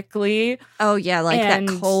theoretically. Oh yeah, like that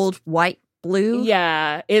cold white blue.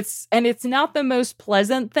 Yeah, it's not the most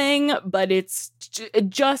pleasant thing, but it's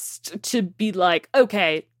just to be like,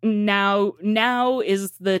 okay, now is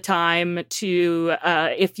the time to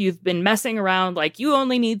if you've been messing around, like you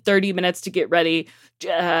only need 30 minutes to get ready,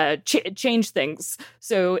 change things.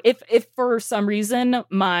 So if for some reason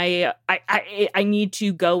I need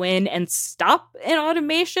to go in and stop an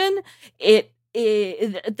automation,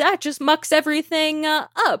 that just mucks everything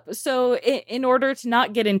up. So in order to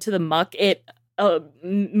not get into the muck, it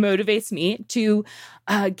motivates me to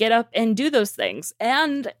get up and do those things.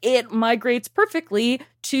 And it migrates perfectly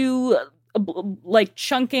to like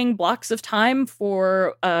chunking blocks of time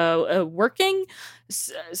for working.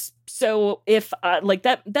 So if like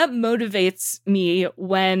that motivates me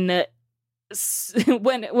when an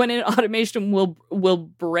automation will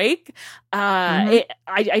break, I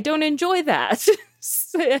don't enjoy that.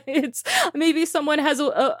 It's maybe someone has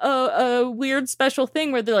a weird special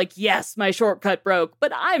thing where they're like, yes, my shortcut broke,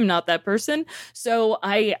 but I'm not that person. So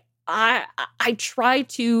I try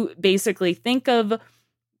to basically think of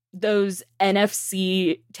those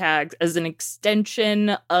NFC tags as an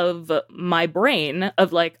extension of my brain,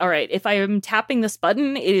 of like, all right, if I am tapping this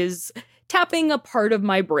button, it is tapping a part of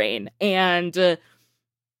my brain. And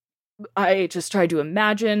I just try to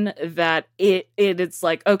imagine that it's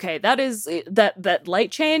like, okay, that is that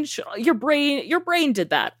light change. Your brain did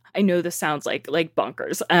that. I know this sounds like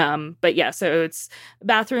bonkers. But yeah, so it's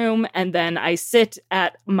bathroom, and then I sit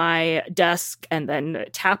at my desk and then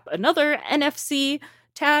tap another NFC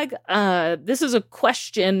tag. This is a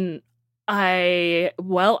question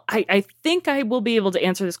I think I will be able to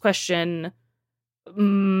answer this question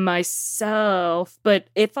myself, but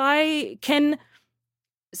if I can,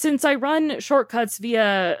 since I run shortcuts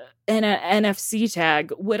via an NFC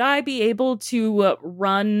tag, would I be able to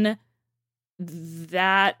run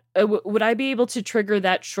that? Would I be able to trigger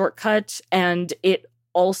that shortcut and it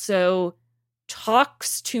also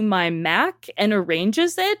talks to my Mac and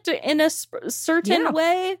arranges it in a certain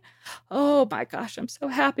way? Oh my gosh, I'm so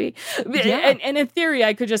happy. Yeah. And in theory,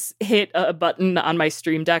 I could just hit a button on my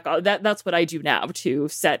Stream Deck. That's what I do now to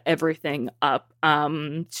set everything up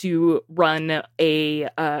to run a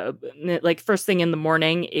like first thing in the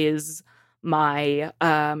morning is my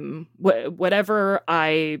whatever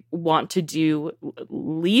I want to do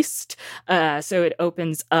least. So it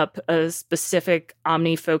opens up a specific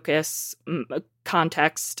OmniFocus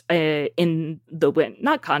context in the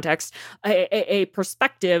not context, a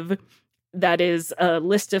perspective that is a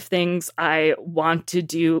list of things I want to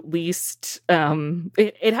do least.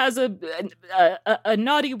 It has a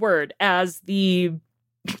naughty word as the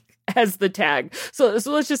tag. So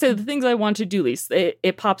let's just say the things I want to do least.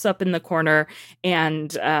 It pops up in the corner,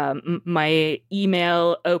 and my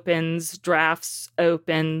email opens, drafts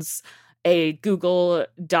opens, a Google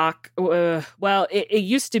Doc. It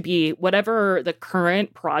used to be whatever the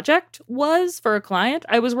current project was for a client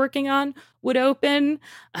I was working on would open,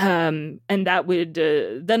 and that would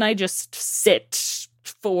then I just sit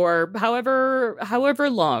for however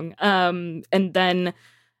long, and then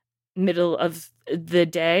middle of the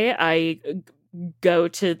day I go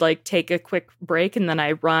to like take a quick break, and then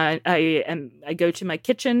I go to my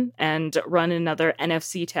kitchen and run another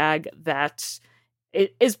NFC tag that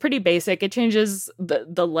it is pretty basic. It changes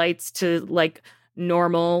the lights to like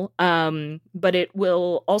normal, but it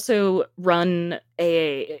will also run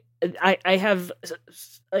I have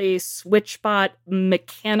a SwitchBot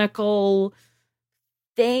mechanical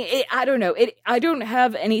thing. I don't know. I don't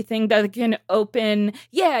have anything that can open.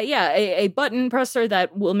 A button presser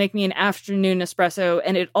that will make me an afternoon espresso,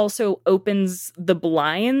 and it also opens the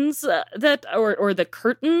blinds that or the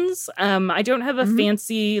curtains. I don't have a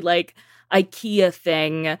fancy like IKEA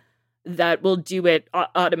thing that will do it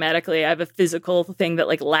automatically. I have a physical thing that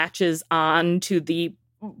like latches on to the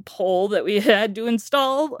pole that we had to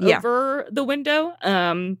install over the window.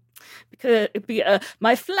 Because it'd be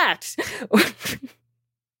my flat.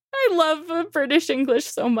 I love British English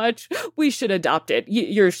so much. We should adopt it.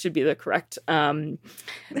 Yours should be the correct,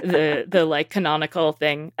 the like canonical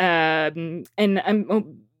thing. And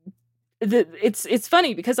it's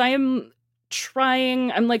funny because I'm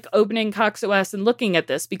like opening Cox OS and looking at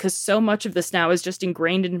this because so much of this now is just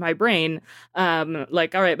ingrained in my brain.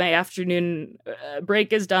 Like, all right, my afternoon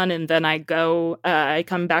break is done, and then I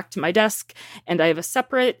come back to my desk, and I have a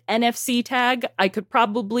separate NFC tag. I could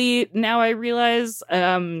probably, now I realize,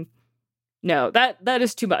 no, that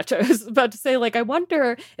is too much. I was about to say, like, I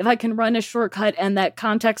wonder if I can run a shortcut and that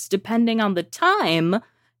context, depending on the time,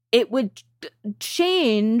 it would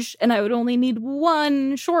change and I would only need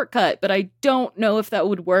one shortcut, but I don't know if that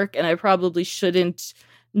would work, and I probably shouldn't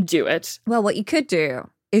do it. Well, what you could do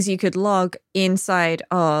is you could log inside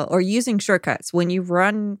or using shortcuts when you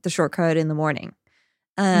run the shortcut in the morning.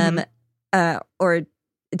 Or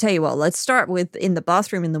tell you what, let's start with in the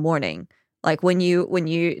bathroom in the morning. Like when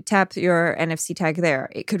you tap your NFC tag there,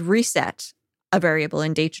 it could reset a variable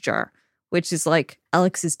in DataJar, which is like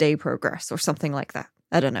Alex's day progress or something like that.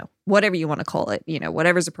 I don't know, whatever you want to call it,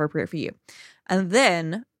 whatever's appropriate for you. And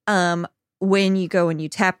then when you go and you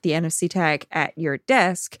tap the NFC tag at your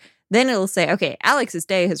desk, then it'll say, okay, Alex's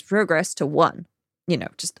day has progressed to 1.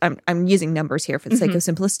 Just I'm using numbers here for the sake of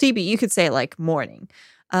simplicity, but you could say like morning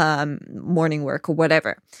work or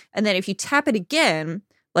whatever. And then if you tap it again,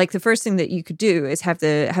 like the first thing that you could do is have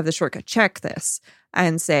the shortcut check this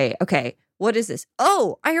and say, okay, what is this?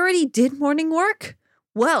 Oh, I already did morning work.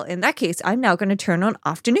 Well, in that case, I'm now going to turn on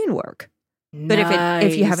afternoon work. But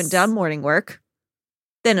if you haven't done morning work,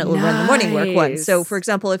 then it'll run the morning work one. So, for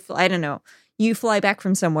example, if, I don't know, you fly back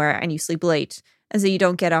from somewhere and you sleep late, and so you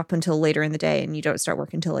don't get up until later in the day and you don't start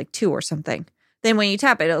work until like 2 or something, then when you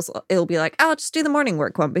tap it, it'll be like, I'll just do the morning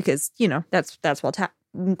work one because, that's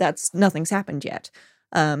nothing's happened yet.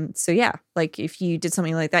 So yeah, like if you did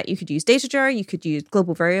something like that, you could use DataJar, you could use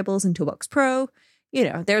global variables in Toolbox Pro.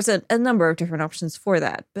 There's a number of different options for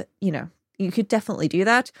that, but, you could definitely do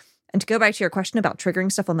that. And to go back to your question about triggering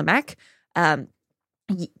stuff on the Mac,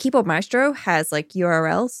 Keyboard Maestro has like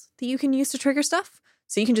URLs that you can use to trigger stuff.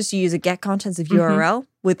 So you can just use a get contents of URL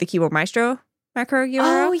with the Keyboard Maestro macro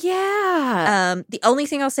URL. Oh, yeah. The only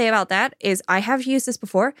thing I'll say about that is I have used this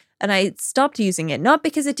before and I stopped using it, not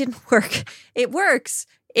because it didn't work. It works.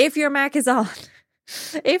 If your Mac is on,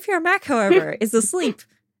 if your Mac, however, is asleep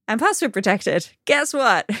and password protected, guess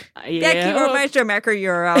what? That keyboard maestro macro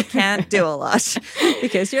URL can't do a lot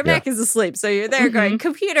because your Mac is asleep. So you're there going,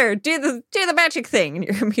 computer, do the magic thing. And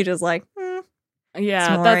your computer's like,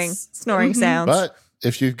 snoring sounds. But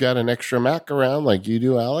if you've got an extra Mac around like you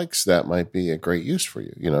do, Alex, that might be a great use for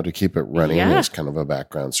you, to keep it running as kind of a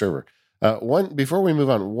background server. Before we move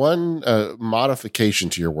on, one modification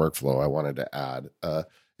to your workflow I wanted to add.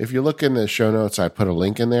 If you look in the show notes, I put a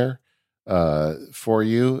link in there for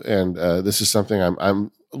you. And this is something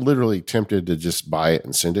I'm literally tempted to just buy it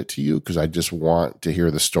and send it to you because I just want to hear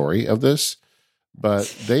the story of this.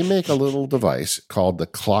 But they make a little device called the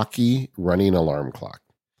Clocky Running Alarm Clock.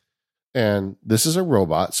 And this is a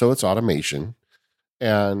robot, so it's automation.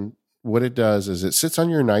 And what it does is it sits on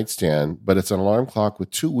your nightstand, but it's an alarm clock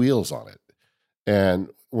with 2 wheels on it. And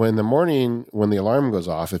when the alarm goes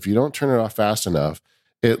off, if you don't turn it off fast enough,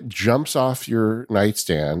 it jumps off your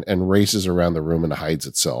nightstand and races around the room and hides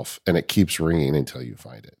itself. And it keeps ringing until you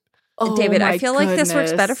find it. Oh, David, I feel like this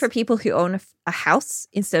works better for people who own a house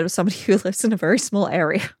instead of somebody who lives in a very small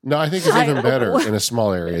area. No, I think it's even better in a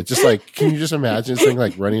small area. It's just like, can you just imagine this thing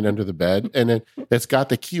like running under the bed? And then it's got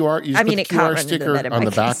the QR. You just put the QR sticker on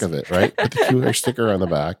the back of it, right? Put the QR sticker on the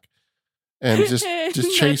back and just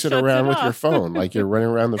chase it around with your phone. Like you're running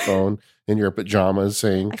around the phone in your pajamas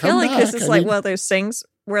saying, I feel like this is like one of those things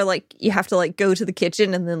where like you have to like go to the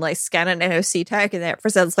kitchen and then like scan an NFC tag and that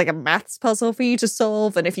presents like a maths puzzle for you to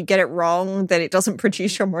solve. And if you get it wrong, then it doesn't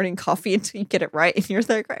produce your morning coffee until you get it right. And you're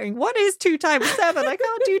there going, what is 2 times 7? I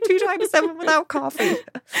can't do 2 times 7 without coffee.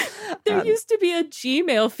 There used to be a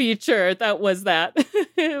Gmail feature that was that.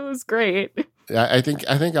 It was great. I think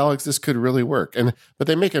Alex, this could really work. But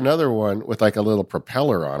they make another one with like a little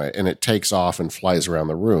propeller on it and it takes off and flies around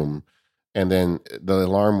the room. And then the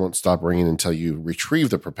alarm won't stop ringing until you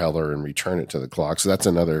retrieve the propeller and return it to the clock. So that's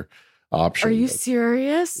another option. Are you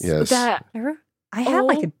serious? Yes. I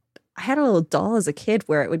had a little doll as a kid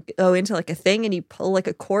where it would go into like a thing and you pull like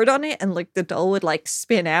a cord on it and like the doll would like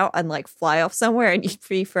spin out and like fly off somewhere and you'd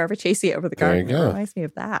be forever chasing it over the garden. It reminds me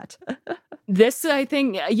of that. This, I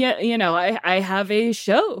think, I have a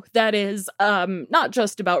show that is not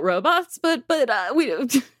just about robots, but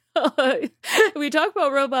we talk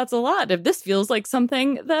about robots a lot. If this feels like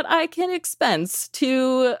something that I can expense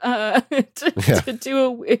to do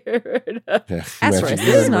a weird. That's right.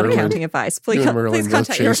 This is not accounting advice. Please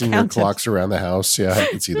contact your chasing accountant. Your clocks around the house. Yeah, I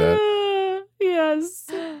can see that.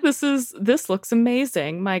 Yes, this looks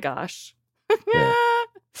amazing. My gosh. Yeah.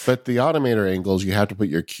 But the automator angles, you have to put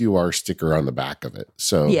your QR sticker on the back of it.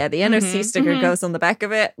 So yeah, the NFC sticker goes on the back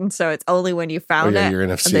of it, and so it's only when you found it your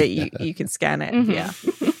NFC. that you can scan it. Yeah.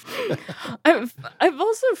 I've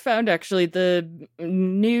also found actually the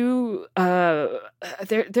new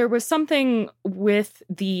there was something with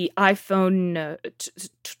the iPhone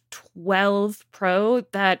 12 Pro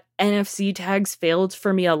that NFC tags failed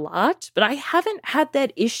for me a lot, but I haven't had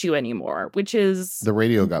that issue anymore, which is the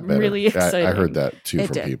radio got better. Really exciting. I heard that too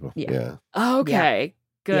from people. Yeah. Okay.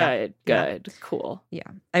 Yeah. Good. Cool. Yeah.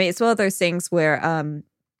 I mean, it's one of those things where a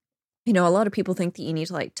lot of people think that you need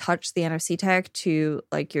to like touch the NFC tag to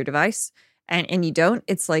like your device and you don't.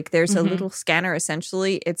 It's like there's a little scanner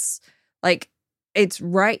essentially. It's like it's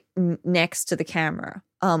right next to the camera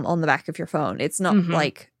on the back of your phone. It's not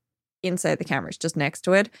like inside the camera, it's just next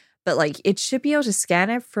to it. But like it should be able to scan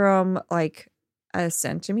it from like 1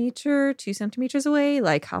 centimeter, 2 centimeters away,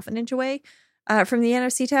 like half an inch away from the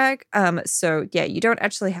NFC tag. So yeah, you don't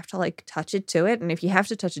actually have to like touch it to it. And if you have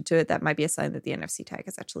to touch it to it, that might be a sign that the NFC tag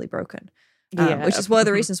is actually broken. Which is one of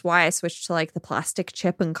the reasons why I switched to like the plastic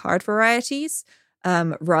chip and card varieties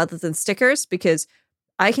rather than stickers, because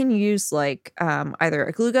I can use like either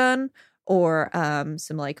a glue gun or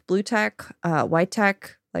some like blue tack, white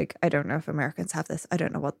tack. Like, I don't know if Americans have this. I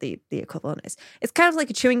don't know what the equivalent is. It's kind of like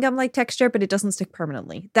a chewing gum like texture, but it doesn't stick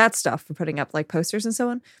permanently. That stuff for putting up like posters and so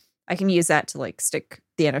on. I can use that to like stick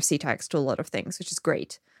the NFC tags to a lot of things, which is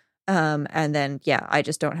great. And then, yeah, I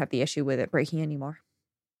just don't have the issue with it breaking anymore.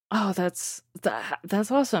 Oh, that's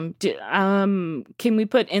awesome. Can we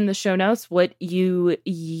put in the show notes what you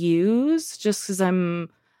use? Just because I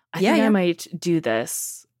think I might do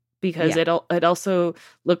this because it also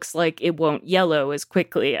looks like it won't yellow as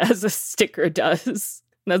quickly as a sticker does.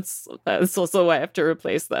 That's also why I have to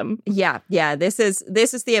replace them. Yeah. This is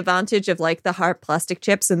the advantage of like the hard plastic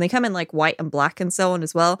chips, and they come in like white and black and so on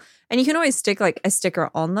as well. And you can always stick like a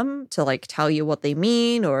sticker on them to like tell you what they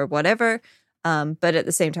mean or whatever. But at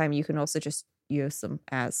the same time, you can also just use them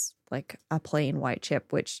as like a plain white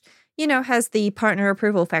chip, which, has the partner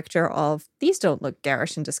approval factor of these don't look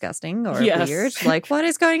garish and disgusting or weird. Like, what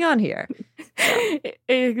is going on here?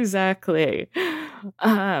 Exactly.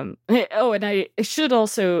 And I should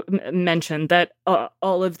also mention that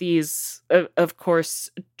all of these, of course,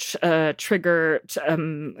 trigger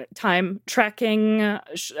time tracking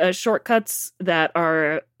shortcuts that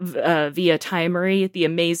are via Timery, the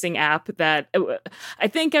amazing app that I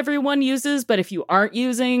think everyone uses. But if you aren't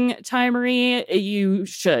using Timery, you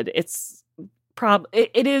should.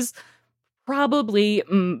 It is probably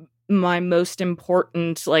my most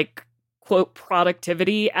important, like, quote,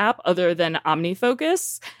 productivity app other than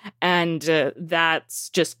OmniFocus, and that's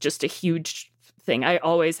just a huge thing. I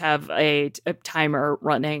always have a timer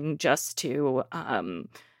running just to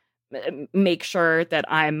make sure that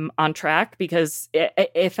I'm on track, because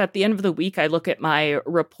if at the end of the week I look at my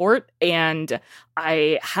report and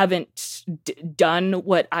I haven't done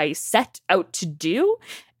what I set out to do,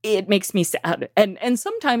 it makes me sad. And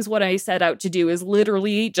sometimes what I set out to do is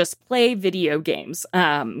literally just play video games.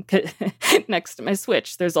 Next to my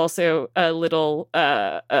Switch, there's also a little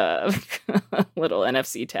little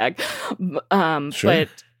NFC tag. Sure.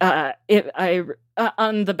 But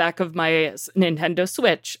on the back of my Nintendo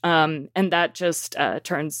Switch, and that just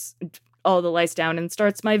turns all the lights down and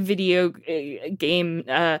starts my video game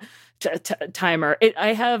timer.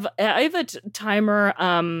 I have a timer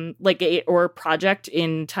or project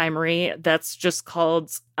in Timery that's just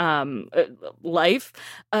called Life,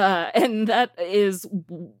 and that is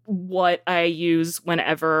what I use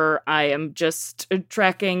whenever I am just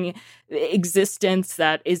tracking existence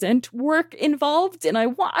that isn't work involved, and I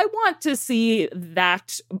want to see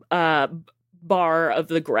that bar of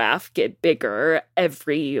the graph get bigger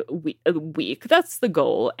every week. That's the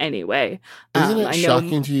goal anyway. Isn't it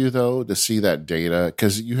shocking to you, though, to see that data?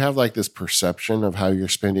 Because you have like this perception of how you're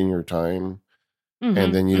spending your time,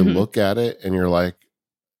 and then you look at it and you're like,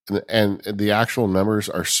 and the actual numbers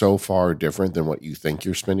are so far different than what you think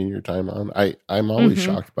you're spending your time on. I'm always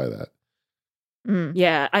shocked by that.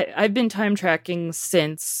 Yeah, I've been time tracking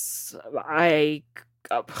since like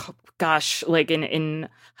in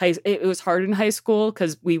high, it was hard in high school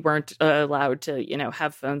because we weren't allowed to,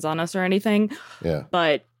 have phones on us or anything. Yeah.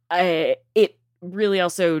 But it really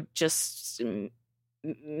also just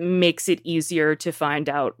makes it easier to find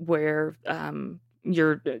out where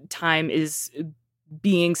your time is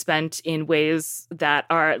being spent in ways that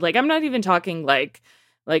are like, I'm not even talking like,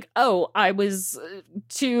 oh, I was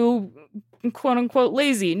too quote unquote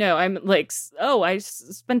lazy. No, I'm like, oh, I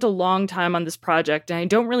spent a long time on this project and I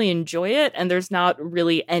don't really enjoy it, and there's not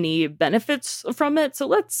really any benefits from it. So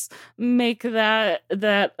let's make that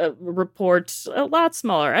report a lot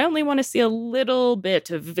smaller. I only want to see a little bit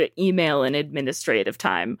of email and administrative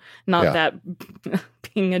time, not that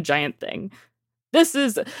being a giant thing. This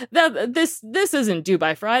isn't due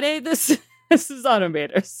by Friday. This is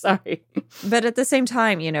automator. Sorry. But at the same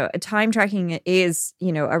time, time tracking is,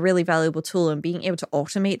 a really valuable tool, and being able to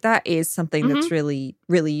automate that is something that's really,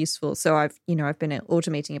 really useful. So I've been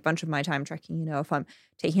automating a bunch of my time tracking. If I'm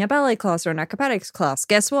taking a ballet class or an acrobatics class,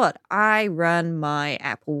 guess what? I run my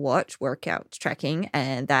Apple Watch workout tracking,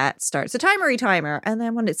 and that starts a timer. And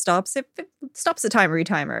then when it stops the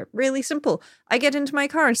timer. Really simple. I get into my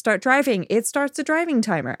car and start driving. It starts a driving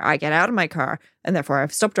timer. I get out of my car, and therefore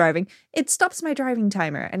I've stopped driving. It stops my driving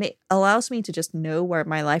timer, and it allows me to just know where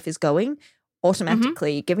my life is going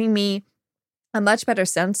automatically, giving me a much better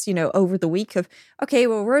sense, over the week of, okay,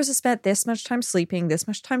 well, Rosa spent this much time sleeping, this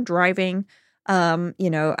much time driving, and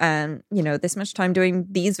this much time doing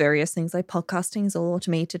these various things, like podcasting is all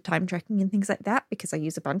automated time tracking and things like that, because I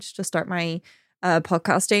use a bunch to start my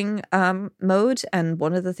podcasting mode. And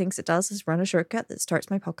one of the things it does is run a shortcut that starts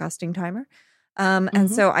my podcasting timer. And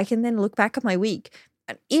so I can then look back at my week.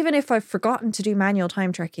 And even if I've forgotten to do manual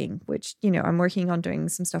time tracking, which, I'm working on doing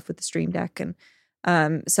some stuff with the Stream Deck and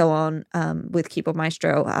so on with Keyboard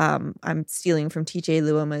Maestro. I'm stealing from TJ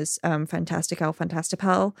Luoma's Fantastical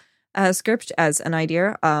Fantastipal script as an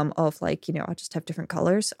idea of like, I'll just have different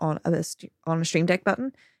colors on a Stream Deck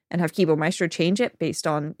button and have Keyboard Maestro change it based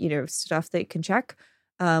on, stuff that it can check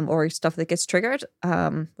or stuff that gets triggered,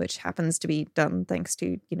 which happens to be done thanks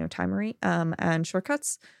to, Timery and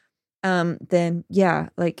shortcuts. Then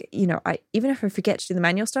like, I even if I forget to do the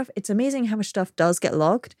manual stuff, it's amazing how much stuff does get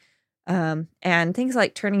logged. And things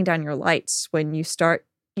like turning down your lights when you start,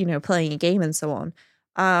 playing a game and so on.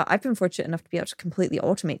 I've been fortunate enough to be able to completely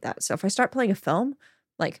automate that. So if I start playing a film,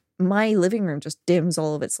 like my living room just dims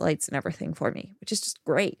all of its lights and everything for me, which is just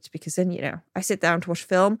great because then, I sit down to watch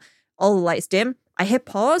film, all the lights dim, I hit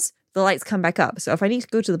pause, the lights come back up. So if I need to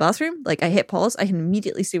go to the bathroom, like I hit pause, I can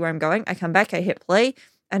immediately see where I'm going. I come back, I hit play,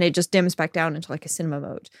 and it just dims back down into like a cinema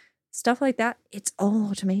mode. Stuff like that. It's all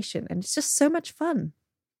automation, and it's just so much fun.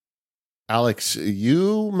 Alex,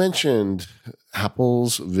 you mentioned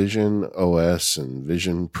Apple's Vision OS and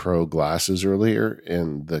Vision Pro glasses earlier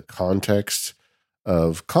in the context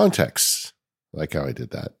of contexts. Like how I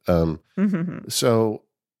did that. So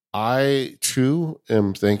I, too,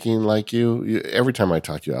 am thinking like you. Every time I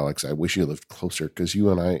talk to you, Alex, I wish you lived closer because you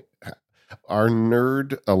and I, our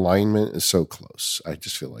nerd alignment is so close. I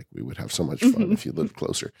just feel like we would have so much fun if you lived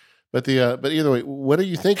closer. But either way, what are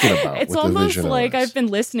you thinking about? It's with almost the Vision like OS? I've been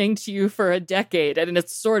listening to you for a decade, and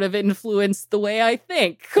it's sort of influenced the way I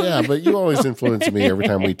think. Yeah, but you always influence me every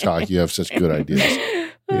time we talk. You have such good ideas.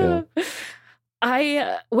 Yeah.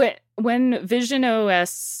 When Vision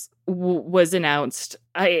OS was announced,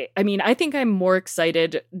 I mean, I think I'm more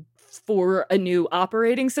excited for a new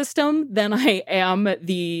operating system than I am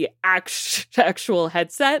the actual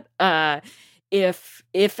headset. If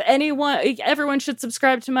everyone should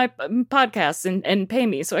subscribe to my podcast and pay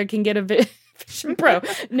me so I can get a Vision Pro.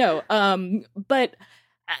 No, but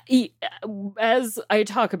as I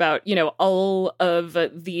talk about, all of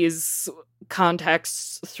these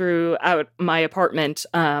contexts throughout my apartment,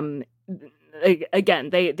 again,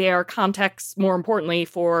 they are contexts more importantly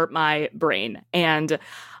for my brain. And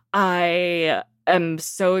I am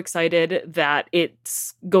so excited that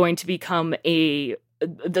it's going to become the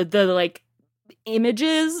like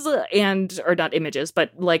images or not images,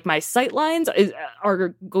 but like my sight lines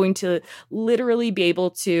are going to literally be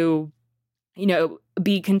able to,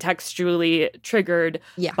 be contextually triggered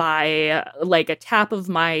by like a tap of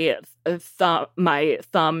my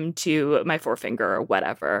thumb to my forefinger or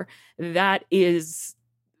whatever. That is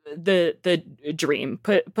the dream.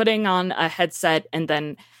 Putting on a headset and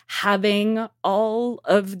then having all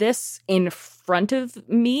of this in front of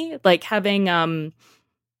me, like having oh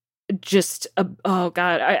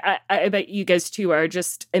god, I bet you guys too are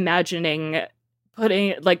just imagining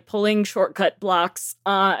pulling shortcut blocks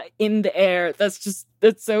in the air. That's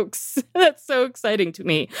so exciting to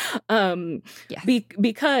me.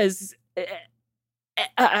 Because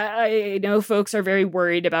I know folks are very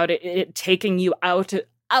worried about it taking you out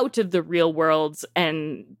of the real world,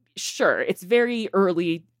 and sure, it's very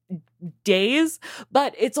early days,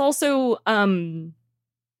 but it's also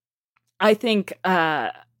I think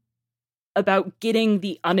about getting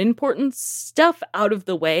the unimportant stuff out of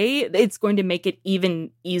the way. It's going to make it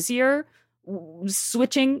even easier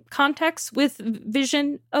switching contexts with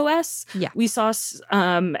Vision OS. Yeah. We saw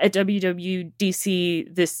at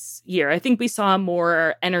WWDC this year, I think we saw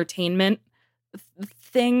more entertainment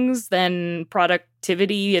things than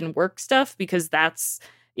productivity and work stuff, because that's,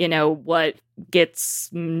 what gets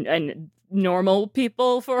normal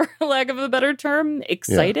people, for lack of a better term,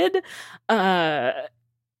 excited. Yeah.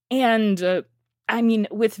 And I mean,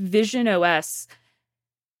 with Vision OS,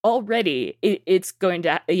 already it's going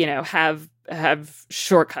to, have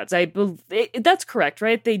shortcuts. That's correct,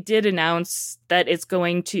 right? They did announce that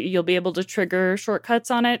you'll be able to trigger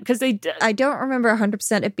shortcuts on it, because I don't remember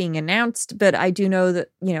 100% it being announced, but I do know that,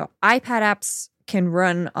 iPad apps can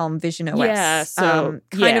run on Vision OS. Yeah, so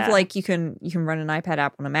kind of like you can run an iPad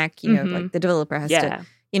app on a Mac, like the developer has to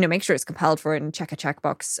make sure it's compiled for it and check a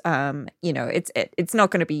checkbox. It's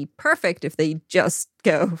not going to be perfect if they just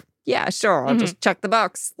go, yeah, sure, I'll just check the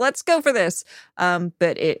box. Let's go for this.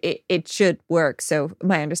 But it should work. So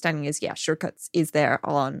my understanding is, shortcuts is there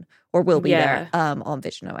on, or will be there on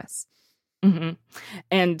Vision OS. Mm-hmm.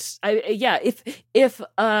 And if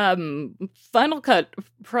Final Cut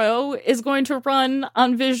Pro is going to run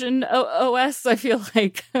on Vision OS, I feel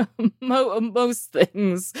like most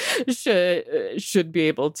things should be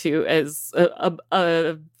able to, as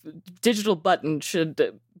a digital button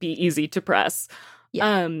should be easy to press.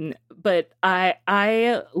 Yeah. But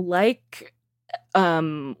I like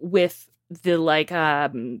with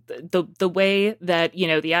the the way that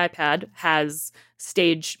the iPad has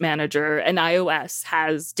Stage Manager and iOS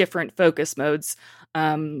has different focus modes.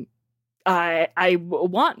 I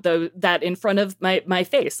want that in front of my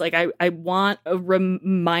face. Like I want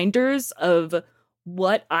reminders of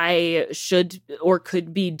what I should or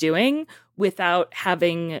could be doing without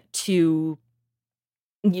having to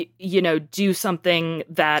do something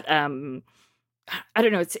that I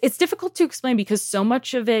don't know. It's difficult to explain, because so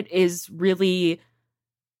much of it is really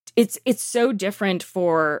it's so different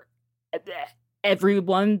for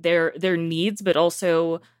everyone, their needs, but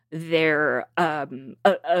also their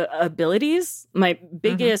abilities. My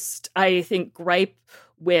biggest, I think, gripe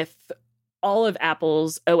with all of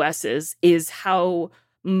Apple's OSs is how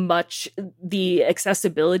much the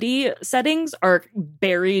accessibility settings are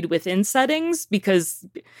buried within settings, because,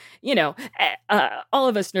 you know, all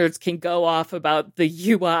of us nerds can go off about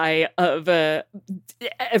the UI of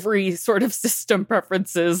every sort of system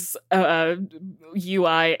preferences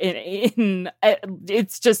UI in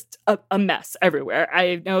it's just a mess everywhere.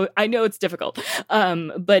 I know it's difficult,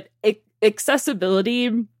 but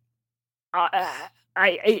accessibility,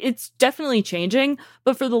 it's definitely changing,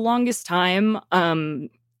 but for the longest time,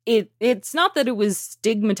 it's not that it was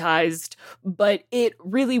stigmatized, but it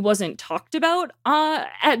really wasn't talked about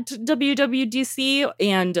at WWDC,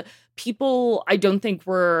 and people, I don't think,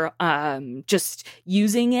 were just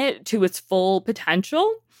using it to its full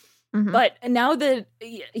potential. Mm-hmm. But now that,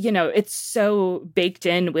 you know, it's so baked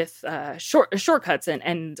in with shortcuts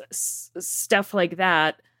and stuff like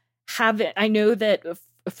that, I know that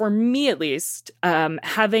for me at least,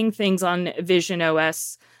 having things on Vision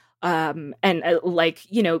OS and like,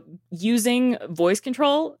 you know, using voice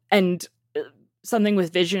control and something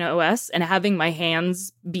with Vision OS and having my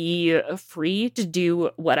hands be free to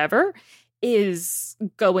do whatever is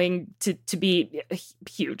going to be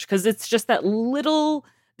huge, because it's just that little.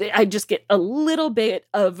 I just get a little bit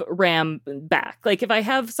of RAM back. Like if I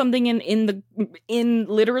have something in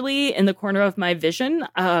literally in the corner of my vision,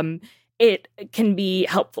 it can be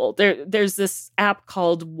helpful. There's this app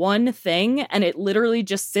called One Thing, and it literally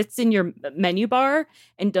just sits in your menu bar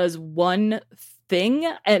and does one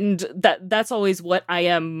thing. And that's always what I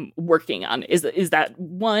am working on is that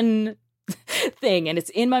one thing. And it's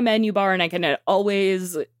in my menu bar and I can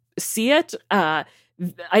always see it. I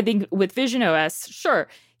think with Vision OS, sure,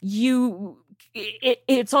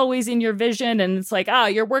 it's always in your vision, and it's like,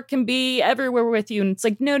 your work can be everywhere with you. And it's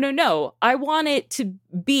like, no. I want it to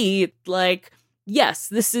be like, yes,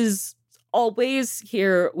 this is always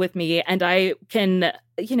here with me. And I can,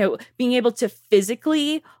 you know, being able to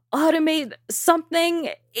physically automate something,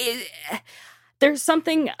 there's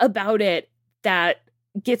something about it that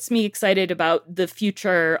gets me excited about the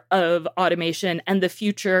future of automation and the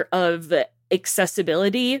future of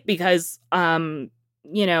accessibility, because,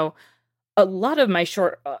 you know, a lot of my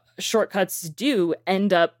shortcuts do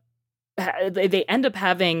end up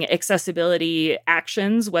having accessibility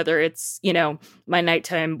actions, whether it's, you know, my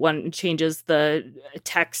nighttime one changes the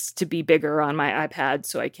text to be bigger on my iPad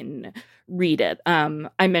so I can read it.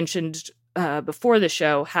 I mentioned before the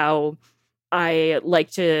show how I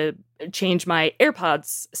like to change my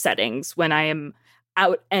AirPods settings when I am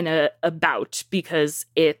out and about, because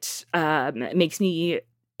it makes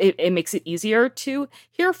it easier to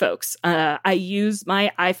hear folks. I use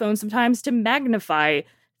my iPhone sometimes to magnify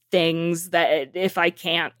things that if I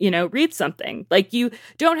can't, you know, read something. Like, you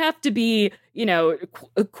don't have to be, you know,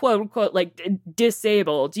 quote unquote, like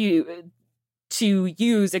disabled. To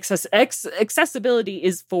use accessibility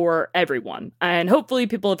is for everyone. And hopefully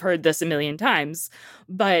people have heard this a million times,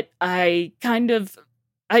 but I'm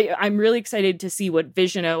really excited to see what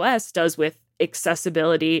Vision OS does with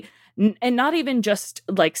accessibility, and not even just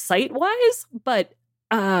like site-wise, but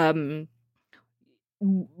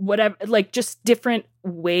whatever, like just different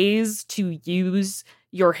ways to use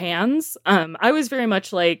your hands. I was very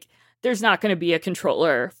much like, there's not going to be a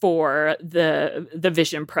controller for the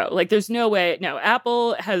Vision Pro. Like, there's no way. No,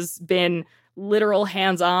 Apple has been literal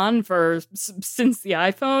hands-on since the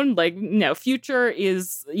iPhone. Like, no, future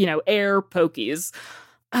is, you know, air pokies.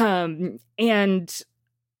 And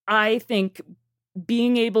I think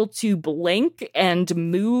being able to blink and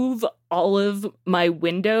move all of my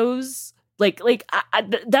windows,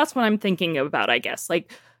 that's what I'm thinking about, I guess.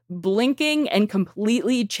 Like, blinking and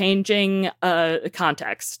completely changing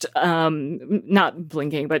context. Not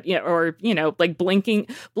blinking, but or like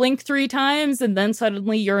blink 3 times and then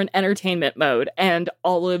suddenly you're in entertainment mode and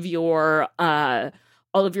all of your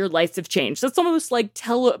lights have changed. That's almost like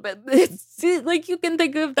it's like, you can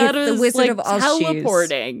think of that as the Wizard of Oz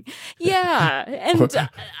teleporting. Shoes. Yeah. And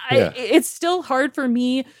it's still hard for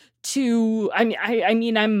me to, I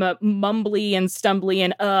mean, I'm mumbly and stumbly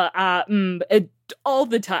and all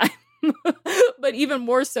the time, but even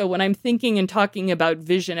more so when I'm thinking and talking about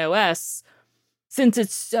Vision OS, since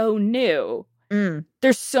it's so new.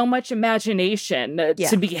 There's so much imagination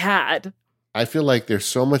to be had. I feel like there's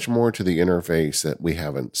so much more to the interface that we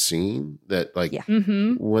haven't seen. That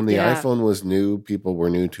when the iPhone was new, people were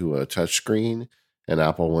new to a touchscreen, and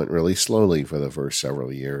Apple went really slowly for the first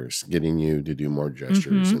several years, getting you to do more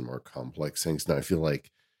gestures and more complex things. And I feel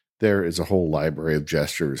like there is a whole library of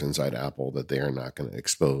gestures inside Apple that they are not going to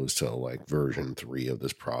expose till like version 3 of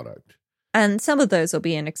this product. And some of those will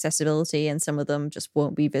be in accessibility and some of them just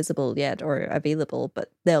won't be visible yet or available,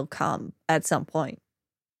 but they'll come at some point.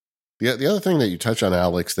 The other thing that you touch on,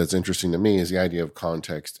 Alex, that's interesting to me is the idea of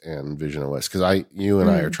context and Vision OS. Because you and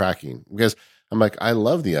I are tracking. Because I'm like, I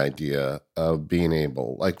love the idea of being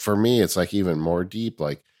able, like for me, it's like even more deep.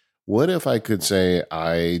 Like, what if I could say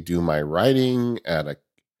I do my writing at a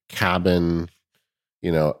cabin,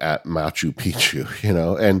 at Machu Picchu,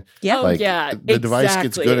 and the device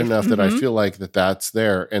gets good enough that I feel like that's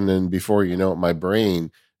there. And then before you know it, my brain,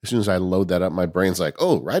 as soon as I load that up, my brain's like,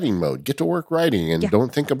 oh, writing mode, get to work writing and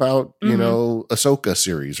don't think about, Ahsoka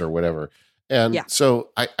series or whatever. And so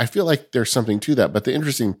I feel like there's something to that. But the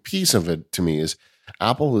interesting piece of it to me is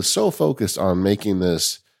Apple is so focused on making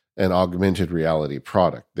this an augmented reality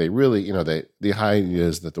product. They really, the idea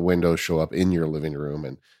is that the windows show up in your living room,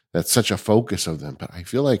 and that's such a focus of them. But I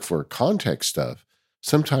feel like for context stuff,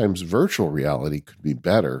 sometimes virtual reality could be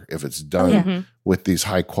better if it's done with these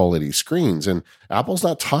high quality screens. And Apple's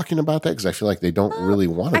not talking about that because I feel like they don't really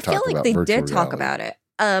want to talk about virtual reality. I feel like they did talk about it.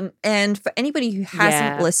 And for anybody who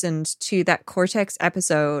hasn't listened to that Cortex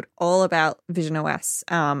episode all about Vision OS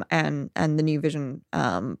and the new Vision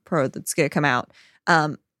Pro that's going to come out,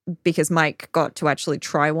 because Mike got to actually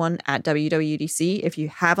try one at WWDC. If you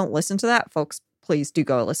haven't listened to that, folks, please do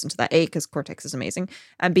go listen to that. A, because Cortex is amazing,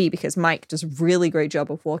 and B, because Mike does a really great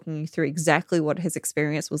job of walking you through exactly what his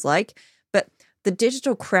experience was like. But the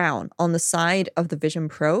digital crown on the side of the Vision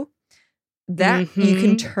Pro, that you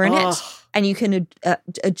can turn it and you can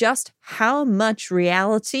adjust how much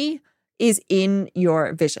reality is in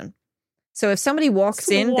your vision. So if somebody walks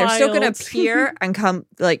in, they're still going to appear and come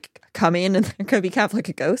in, and they're going to be kind of like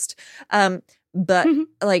a ghost. But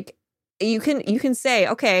like you can say,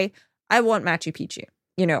 okay, I want Machu Picchu.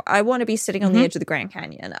 I want to be sitting on the edge of the Grand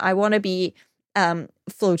Canyon. I want to be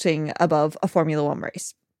floating above a Formula One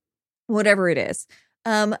race, whatever it is.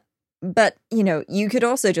 But you could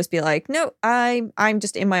also just be like, no, I'm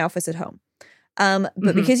just in my office at home.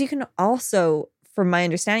 But because you can also, from my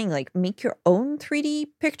understanding, like make your own 3D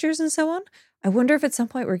pictures and so on. I wonder if at some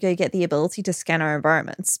point we're going to get the ability to scan our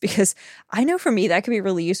environments, because I know for me that could be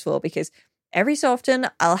really useful, because every so often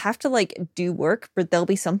I'll have to do work, but there'll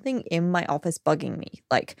be something in my office bugging me.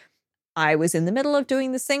 Like I was in the middle of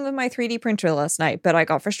doing this thing with my 3D printer last night, but I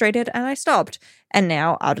got frustrated and I stopped. And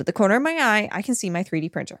now out of the corner of my eye, I can see my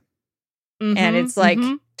 3D printer. And it's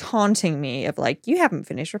taunting me of you haven't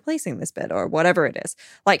finished replacing this bit or whatever it is.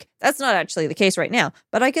 That's not actually the case right now.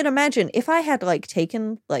 But I could imagine if I had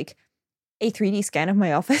taken a 3D scan of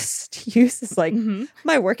my office to use as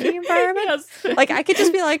my working environment. I could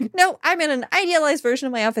just be no, I'm in an idealized version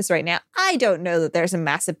of my office right now. I don't know that there's a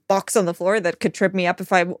massive box on the floor that could trip me up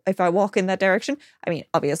if I walk in that direction. I mean,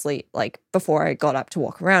 obviously, before I got up to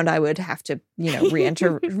walk around, I would have to,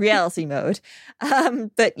 re-enter reality mode.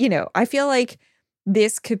 But, I feel like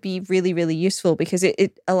this could be really, really useful because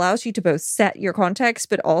it allows you to both set your context,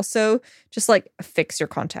 but also just fix your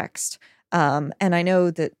context. And I know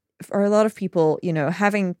that for a lot of people,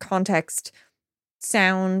 having context,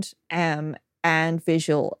 sound, and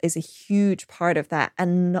visual is a huge part of that,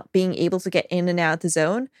 and not being able to get in and out of the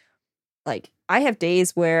zone. I have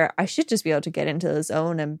days where I should just be able to get into the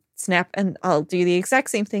zone and snap, and I'll do the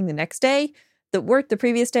exact same thing the next day that worked the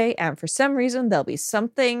previous day, and for some reason there'll be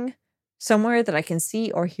something somewhere that I can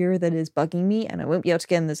see or hear that is bugging me, and I won't be able to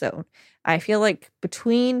get in the zone. I feel like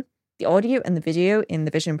between the audio and the video in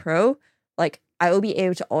the Vision Pro, I will be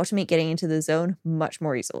able to automate getting into the zone much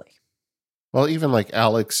more easily. Well, even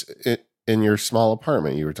Alex, in your small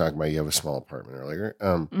apartment, you were talking about you have a small apartment earlier.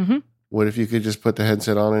 What if you could just put the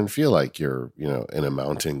headset on and feel like you're, in a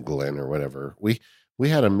mountain glen or whatever? We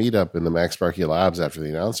had a meetup in the Max Sparky Labs after the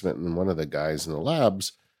announcement, and one of the guys in the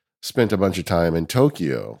labs spent a bunch of time in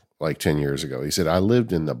Tokyo 10 years ago. He said, I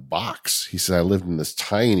lived in the box. He said, I lived in this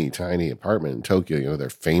tiny, tiny apartment in Tokyo. They're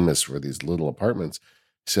famous for these little apartments.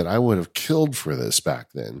 He said, I would have killed for this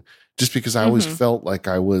back then, just because I always felt like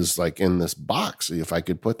I was in this box. If I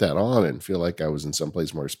could put that on and feel like I was in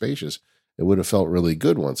someplace more spacious, it would have felt really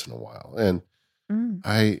good once in a while. And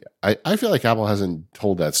I feel like Apple hasn't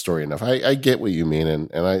told that story enough. I get what you mean.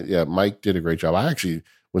 And Mike did a great job. I actually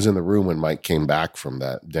was in the room when Mike came back from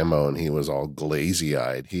that demo, and he was all glazy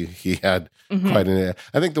eyed. He had quite an,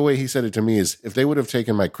 I think the way he said it to me is, if they would have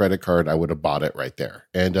taken my credit card, I would have bought it right there.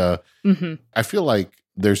 And I feel like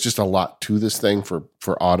there's just a lot to this thing for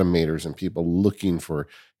automators and people looking for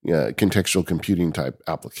contextual computing type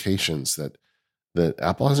applications that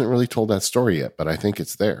Apple hasn't really told that story yet, but I think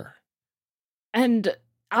it's there. And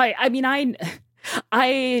I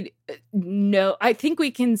know, I think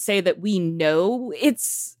we can say that we know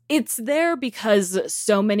it's there because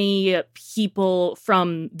so many people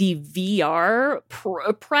from the VR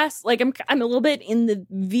press, I'm a little bit in the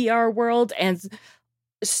VR world, and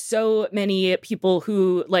so many people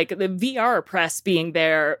who, like, the VR press being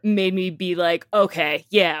there made me be like, okay,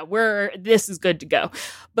 yeah, this is good to go.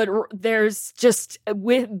 But there's just,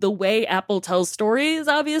 with the way Apple tells stories,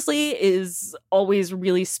 obviously, is always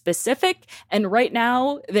really specific. And right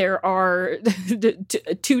now, there are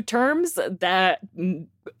two terms that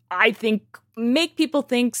I think make people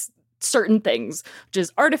think certain things, which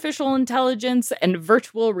is artificial intelligence and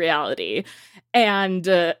virtual reality.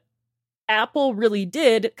 And Apple really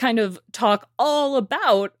did kind of talk all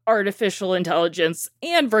about artificial intelligence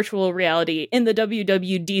and virtual reality in the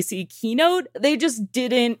WWDC keynote. They just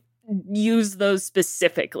didn't use those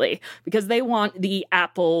specifically because they want the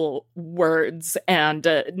Apple words and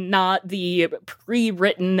not the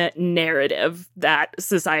pre-written narrative that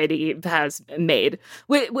society has made.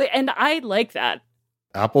 And I like that.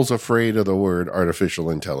 Apple's afraid of the word artificial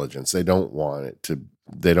intelligence. They don't want to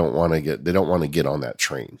get on that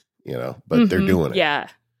train. But they're doing it. Yeah.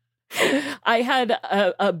 I had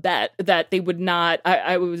a bet that they would not.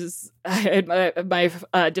 I had my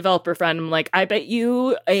developer friend. I'm like, I bet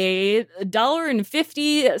you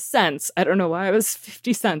 $1.50. I don't know why it was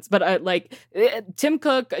 50 cents, but Tim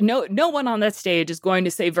Cook. No one on that stage is going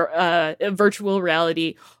to say virtual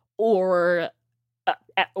reality or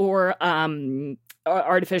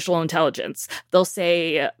artificial intelligence. They'll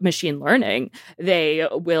say machine learning. They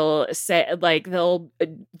will say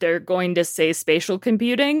they're going to say spatial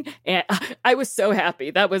computing. And I was so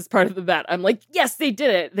happy. That was part of the bet. I'm like, yes, they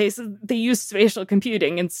did it. They used spatial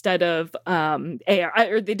computing instead of AR.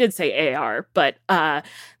 Or they did say AR, but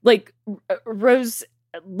Rose,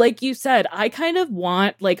 like you said, I kind of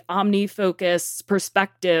want like omnifocus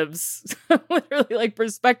perspectives, literally like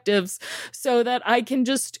perspectives, so that I can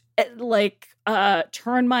just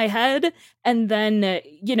turn my head and then,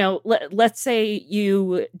 let's say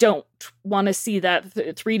you don't want to see that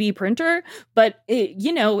 3D printer, but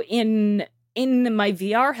in my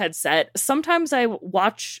VR headset, sometimes I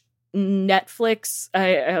watch Netflix.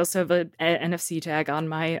 I also have an NFC tag on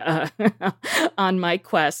my on my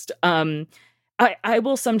Quest. I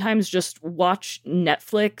will sometimes just watch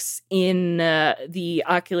Netflix in the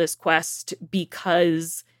Oculus Quest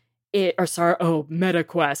because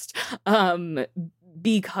MetaQuest.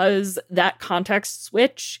 Because that context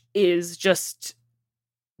switch is just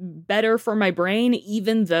better for my brain,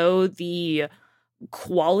 even though the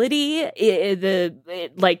quality,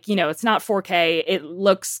 it's not 4K. It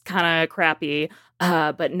looks kind of crappy.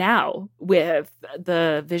 But now with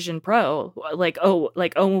the Vision Pro,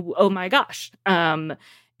 oh my gosh. And,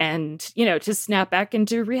 to snap back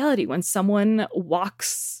into reality when someone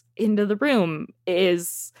walks into the room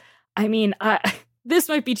is, this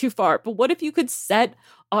might be too far, but what if you could set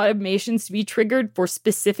automations to be triggered for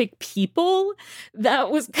specific people? That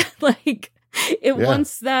was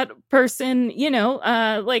once that person,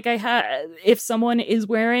 if someone is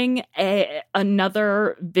wearing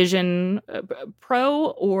another Vision Pro,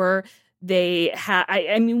 or they have,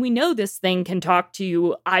 we know this thing can talk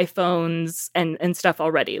to iPhones and stuff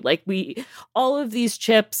already. All of these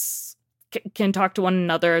chips can talk to one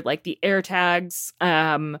another, like the AirTags,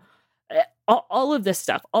 all of this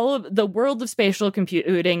stuff. All of the world of spatial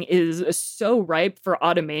computing is so ripe for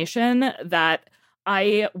automation that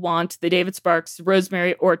I want the David Sparks,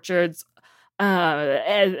 Rosemary Orchards,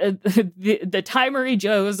 the Timery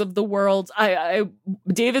Joes of the world.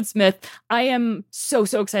 David Smith. I am so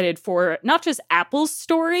excited for not just Apple's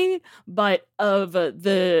story, but of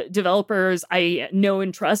the developers I know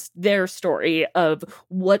and trust, their story of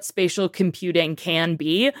what spatial computing can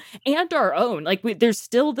be, and our own. There's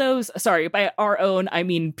still those. Sorry, by our own, I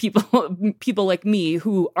mean people like me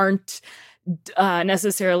who aren't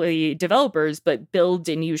necessarily developers, but build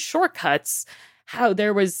and use shortcuts. How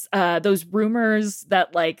there was those rumors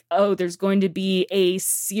that there's going to be a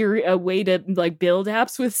way to build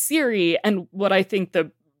apps with Siri, and what I think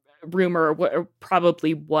the rumor,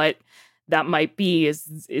 probably what that might be,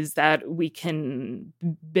 is that we can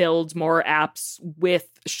build more apps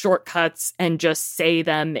with shortcuts and just say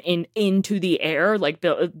them into the air,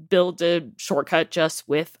 build a shortcut just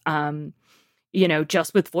with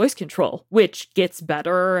just with voice control, which gets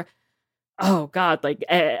better. Oh God,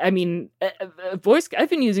 voice. I've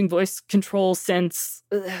been using voice control since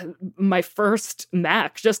my first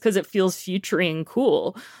Mac, just because it feels futury and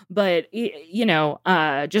cool. But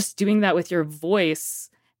just doing that with your voice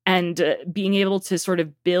and being able to sort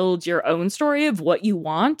of build your own story of what you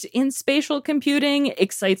want in spatial computing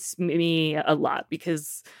excites me a lot,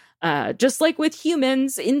 because just like with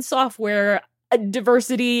humans in software,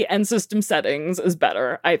 diversity and system settings is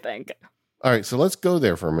better, I think. All right, so let's go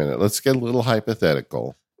there for a minute. Let's get a little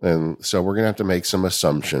hypothetical. And so we're going to have to make some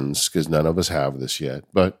assumptions because none of us have this yet.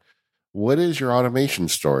 But what is your automation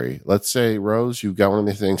story? Let's say, Rose, you've got one of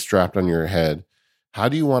the things strapped on your head. How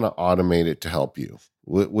do you want to automate it to help you?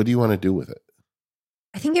 What do you want to do with it?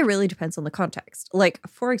 I think it really depends on the context. Like,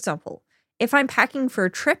 for example, if I'm packing for a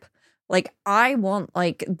trip, like I want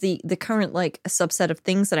like the current like a subset of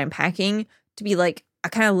things that I'm packing to be like a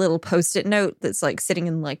kind of little post-it note that's like sitting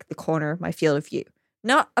in like the corner of my field of view.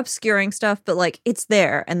 Not obscuring stuff, but like it's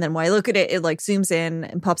there. And then when I look at it, it like zooms in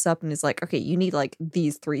and pops up and is like, okay, you need like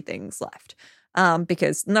these 3 things left.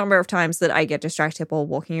 Because the number of times that I get distracted while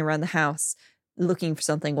walking around the house looking for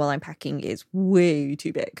something while I'm packing is way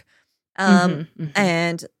too big.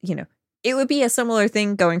 And, you know, it would be a similar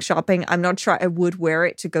thing going shopping. I'm not sure I would wear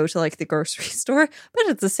it to go to like the grocery store, but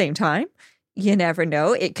at the same time, you never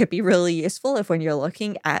know. It could be really useful if when you're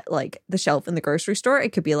looking at like the shelf in the grocery store,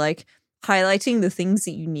 it could be like highlighting the things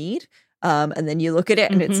that you need. And then you look at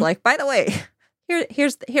it and it's like, by the way,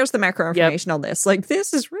 here's the macro information on this. Like,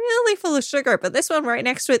 this is really full of sugar, but this one right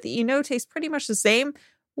next to it that you know tastes pretty much the same,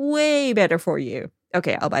 way better for you.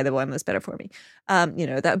 Okay, I'll buy the one that's better for me. You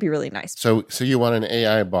know, that would be really nice. So you want an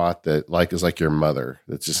AI bot that like is like your mother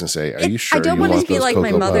that's just gonna say, "Are you sure?" I don't you want it to be those like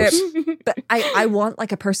my Cocoa mother, Puffs? but I want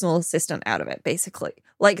like a personal assistant out of it, basically.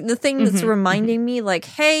 Like the thing that's reminding me, like,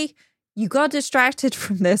 hey, you got distracted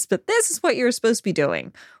from this, but this is what you're supposed to be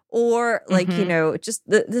doing. Or like, you know, just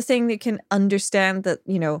the thing that can understand that,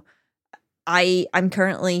 you know, I'm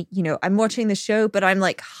currently, you know, I'm watching the show, but I'm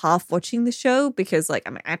like half watching the show because like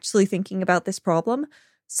I'm actually thinking about this problem.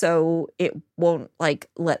 So it won't like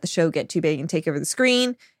let the show get too big and take over the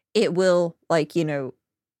screen. It will like, you know,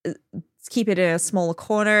 keep it in a smaller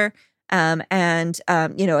corner. And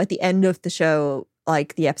you know, at the end of the show,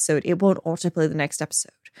 like the episode, it won't autoplay the next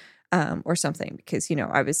episode or something because, you know,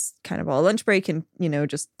 I was kind of on lunch break and, you know,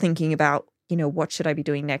 just thinking about, you know, what should I be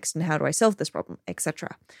doing next and how do I solve this problem,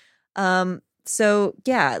 etc. So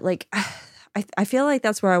yeah, like I feel like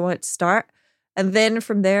that's where I want to start. And then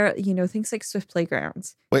from there, you know, things like Swift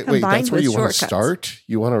Playgrounds. Wait, that's where you want to start?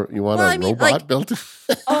 You want a robot like, built?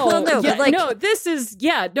 Oh, no, yeah, but like, no, this is,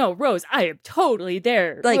 Rose, I am totally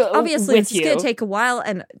there. Like, obviously, with it's going to take a while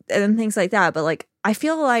and things like that. But like, I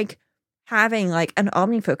feel like having like an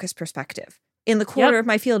OmniFocus perspective in the corner of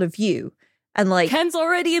my field of view. And like Ken's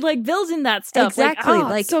already like building that stuff. Exactly.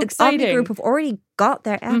 Like so exciting. Omni Group have already got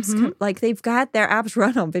their apps. Like they've got their apps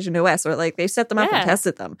run on Vision OS, or like they've set them up and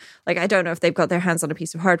tested them. Like I don't know if they've got their hands on a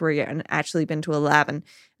piece of hardware yet and actually been to a lab and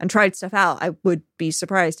tried stuff out. I would be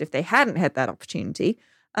surprised if they hadn't had that opportunity.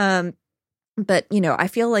 But you know, I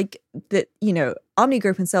feel like that, you know, Omni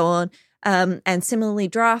Group and so on. And similarly,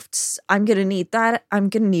 drafts, I'm going to need that. I'm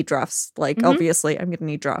going to need drafts. Like, obviously, I'm going to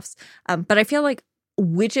need drafts. But I feel like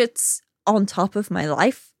widgets on top of my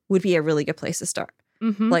life would be a really good place to start.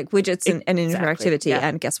 Like widgets and interactivity. Yeah.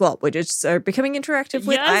 And guess what? Widgets are becoming interactive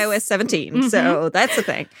with iOS 17. So that's the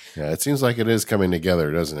thing. Yeah, it seems like it is coming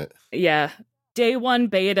together, doesn't it? Yeah. Day 1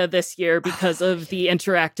 beta this year because of the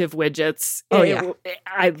interactive widgets.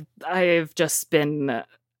 I've just been...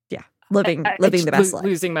 living the best life.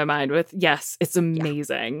 Losing my mind with, yes, it's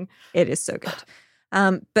amazing. Yeah, it is so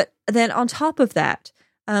good. But then on top of that,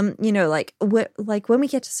 you know, like when we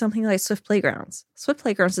get to something like Swift Playgrounds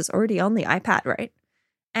is already on the iPad, right?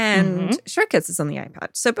 And Shortcuts is on the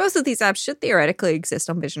iPad. So both of these apps should theoretically exist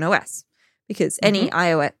on Vision OS because any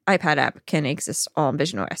iPad app can exist on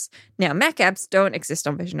Vision OS. Now, Mac apps don't exist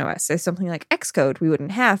on Vision OS. So something like Xcode we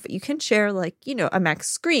wouldn't have, but you can share like, you know, a Mac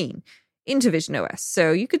screen into Vision OS.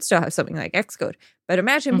 So you could still have something like Xcode. But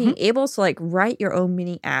imagine being able to like write your own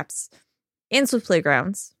mini apps in Swift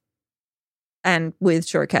Playgrounds and with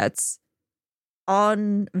shortcuts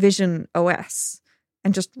on Vision OS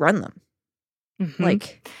and just run them.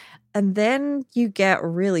 Like, and then you get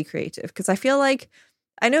really creative because I feel like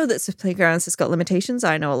I know that Swift Playgrounds has got limitations.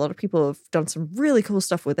 I know a lot of people have done some really cool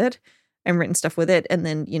stuff with it and written stuff with it and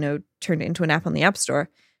then, you know, turned it into an app on the App Store.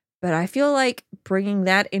 But I feel like bringing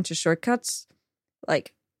that into shortcuts,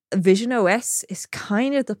 like Vision OS is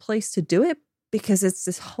kind of the place to do it because it's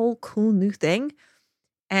this whole cool new thing.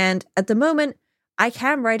 And at the moment, I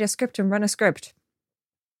can write a script and run a script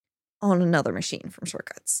on another machine from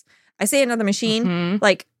shortcuts. I say another machine,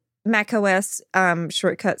 like Mac OS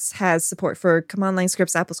shortcuts has support for command line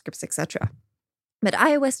scripts, Apple scripts, etc. But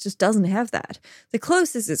iOS just doesn't have that. The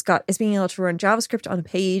closest it's got is being able to run JavaScript on a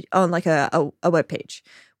page, on like a web page,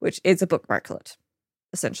 which is a bookmarklet,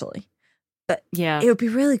 essentially. But it would be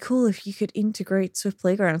really cool if you could integrate Swift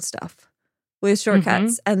Playground stuff with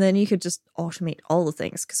shortcuts, and then you could just automate all the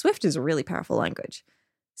things. Because Swift is a really powerful language.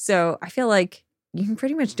 So I feel like you can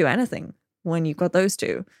pretty much do anything when you've got those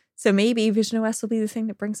two. So maybe Vision OS will be the thing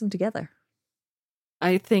that brings them together.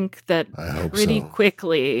 I think that I hope pretty so.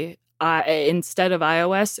 quickly, instead of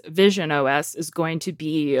iOS, Vision OS is going to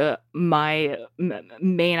be my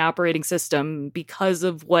main operating system because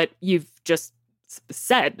of what you've just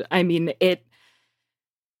said. I mean,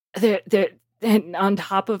 and on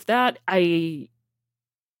top of that, I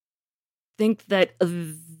think that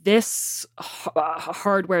this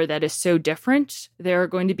hardware that is so different, there are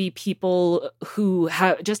going to be people who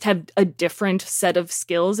have a different set of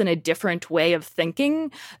skills and a different way of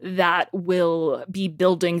thinking that will be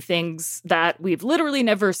building things that we've literally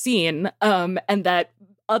never seen, and that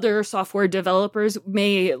other software developers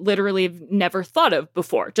may literally have never thought of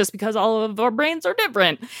before, just because all of our brains are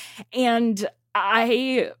different. And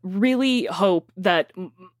I really hope that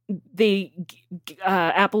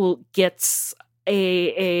Apple gets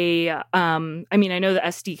I mean, I know the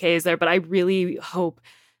SDK is there, but I really hope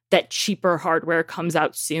that cheaper hardware comes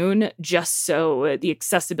out soon, just so the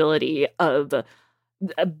accessibility of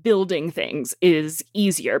building things is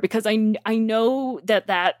easier, because I know that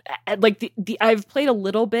like I've played a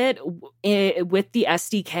little bit with the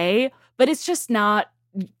SDK, but it's just not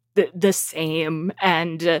the same.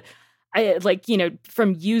 And I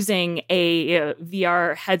from using a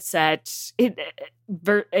VR headset,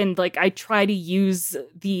 and like I try to use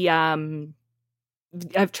the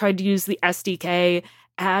I've tried to use the SDK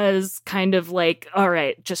as kind of like, all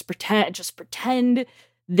right, just pretend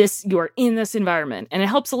this, you're in this environment. And it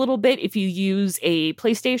helps a little bit if you use a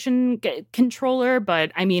PlayStation controller,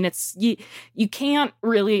 but I mean, you can't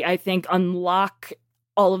really, I think, unlock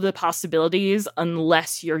all of the possibilities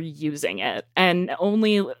unless you're using it. And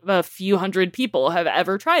only a few hundred people have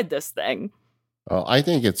ever tried this thing. Well, I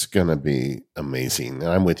think it's going to be amazing.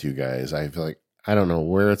 And I'm with you guys. I feel like, I don't know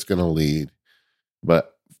where it's going to lead,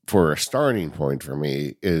 but for a starting point for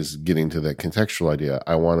me is getting to the contextual idea.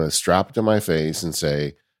 I want to strap it to my face and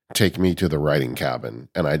say, take me to the writing cabin.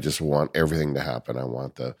 And I just want everything to happen. I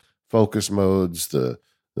want the focus modes, the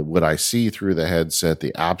what I see through the headset,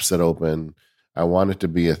 the apps that open. I want it to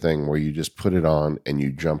be a thing where you just put it on and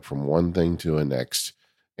you jump from one thing to the next,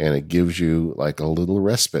 and it gives you like a little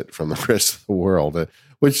respite from the rest of the world,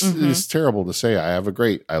 which is terrible to say. I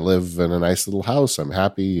live in a nice little house. I'm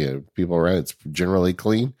happy. People around, it's generally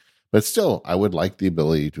clean, but still, I would like the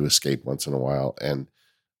ability to escape once in a while. And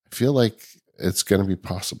I feel like it's going to be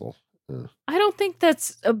possible. I don't think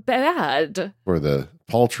that's bad. For the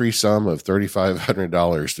paltry sum of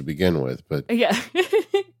 $3,500 to begin with, but yeah.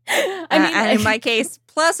 I mean, and in my case,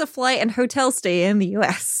 plus a flight and hotel stay in the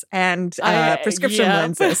U.S. and prescription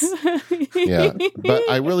lenses. Yeah, but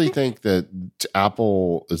I really think that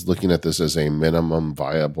Apple is looking at this as a minimum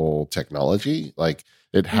viable technology. Like,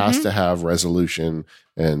 it has to have resolution,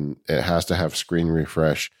 and it has to have screen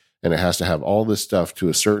refresh, and it has to have all this stuff to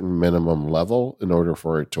a certain minimum level in order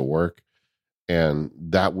for it to work. And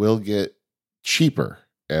that will get cheaper.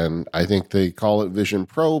 And I think they call it Vision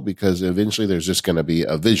Pro because eventually there's just going to be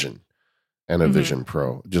a Vision and a Vision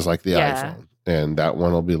Pro, just like the iPhone. And that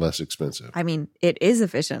one will be less expensive. I mean, it is a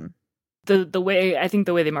Vision. The way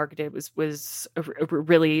they marketed it was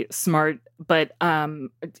really smart. But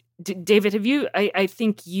David, have you? I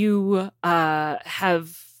think you've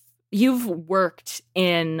worked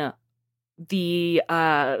in the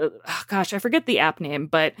gosh, I forget the app name,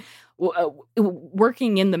 but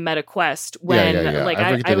working in the MetaQuest when like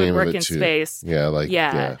I would work in space.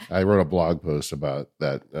 Yeah. I wrote a blog post about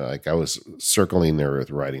that. Like, I was circling the earth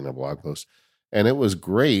writing a blog post, and it was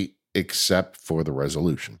great except for the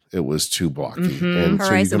resolution. It was too blocky, and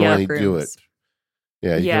so you can only do it.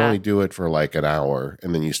 Yeah, you can only do it for like an hour,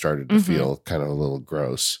 and then you started to feel kind of a little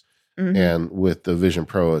gross. And with the Vision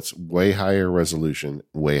Pro, it's way higher resolution,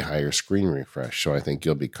 way higher screen refresh. So I think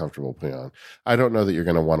you'll be comfortable putting on. I don't know that you're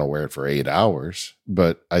going to want to wear it for 8 hours,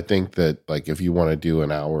 but I think that, like, if you want to do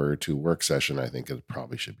an hour or two work session, I think it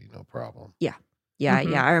probably should be no problem. Yeah.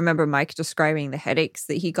 I remember Mike describing the headaches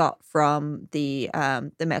that he got from the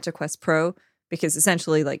MetaQuest Pro, because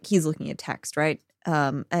essentially, like, he's looking at text, right?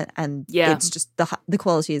 And it's just the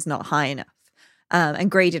quality is not high enough.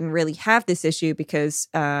 And Gray didn't really have this issue because,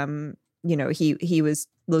 he was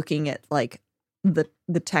looking at like the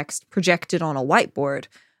text projected on a whiteboard,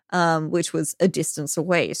 which was a distance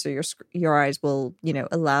away. So your eyes will,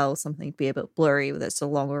 allow something to be a bit blurry that's a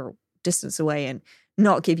longer distance away and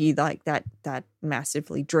not give you like that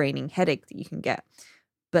massively draining headache that you can get.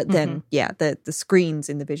 But then, the screens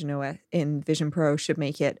in the Vision Pro should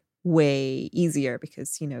make it way easier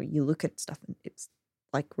because, you look at stuff and it's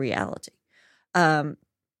like reality.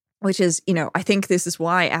 which is, I think this is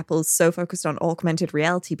why Apple is so focused on augmented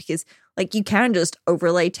reality, because like you can just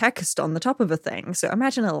overlay text on the top of a thing. So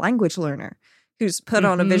imagine a language learner who's put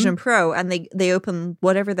on a Vision Pro and they open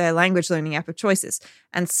whatever their language learning app of choice is.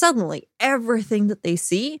 And suddenly everything that they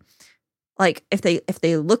see, like if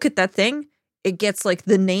they look at that thing, it gets like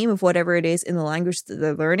the name of whatever it is in the language that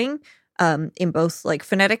they're learning, in both like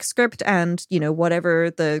phonetic script and,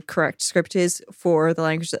 whatever the correct script is for the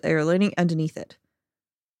language that they're learning underneath it.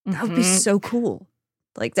 That would be so cool.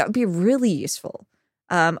 Like, that would be really useful.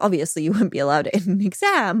 Obviously, you wouldn't be allowed it in an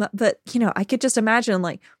exam, but, I could just imagine,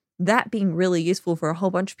 like, that being really useful for a whole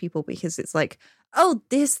bunch of people, because it's like, oh,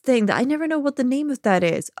 this thing that I never know what the name of that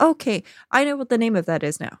is. Okay, I know what the name of that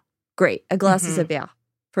is now. Great. A glace is a verre,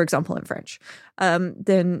 for example, in French.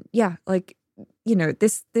 Then, yeah, like,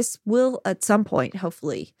 this will at some point,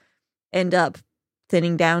 hopefully, end up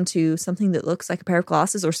thinning down to something that looks like a pair of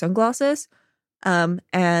glasses or sunglasses. And,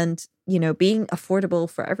 being affordable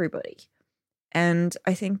for everybody. And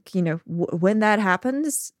I think, when that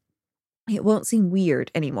happens, it won't seem weird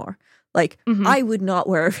anymore. Like, I would not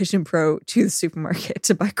wear a Vision Pro to the supermarket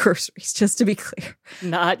to buy groceries, just to be clear.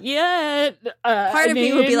 Not yet. Part of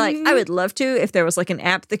me would be like, I would love to if there was like an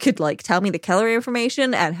app that could like tell me the calorie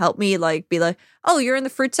information and help me like be like, oh, you're in the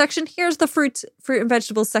fruit section. Here's the fruit and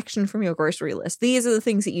vegetable section from your grocery list. These are the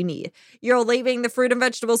things that you need. You're leaving the fruit and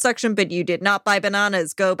vegetable section, but you did not buy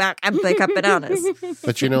bananas. Go back and pick up bananas.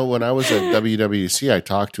 But when I was at WWC, I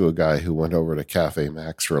talked to a guy who went over to Cafe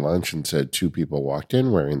Max for lunch and said 2 people walked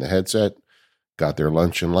in wearing the headset, got their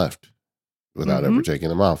lunch and left without ever taking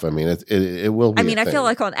them off. I mean, it will be. I mean, I feel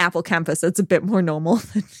like on Apple campus, it's a bit more normal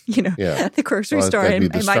than, the grocery store in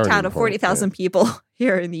my town of 40,000 people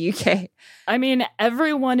here in the UK. I mean,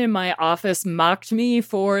 everyone in my office mocked me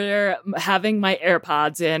for having my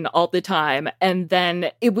AirPods in all the time. And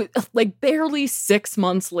then it was like barely 6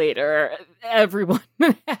 months later, everyone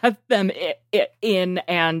had them in.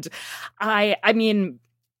 And I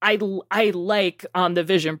like on the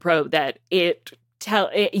Vision Pro that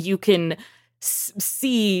you can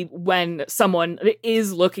see when someone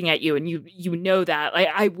is looking at you, and you know that.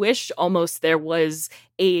 I wish almost there was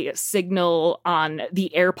a signal on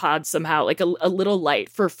the AirPods somehow, like a little light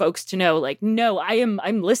for folks to know, like, no,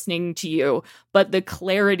 I'm listening to you. But the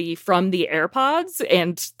clarity from the AirPods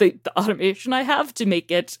and the automation I have to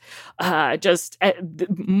make it just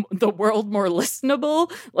the world more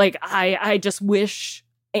listenable, like I just wish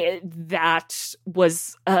that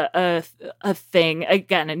was a thing.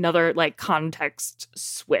 Again, another like context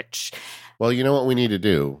switch. Well, you know what we need to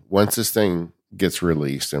do? Once this thing gets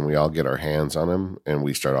released and we all get our hands on them and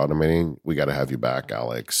we start automating, we got to have you back,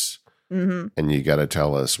 Alex. And you got to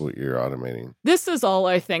tell us what you're automating. This is all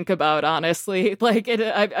I think about, honestly. Like,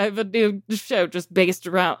 I have a new show just based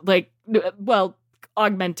around, like, well,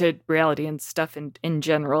 augmented reality and stuff in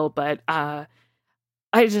general, but I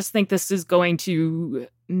just think this is going to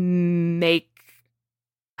I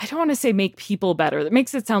don't want to say make people better. That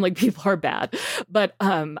makes it sound like people are bad. But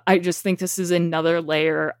I just think this is another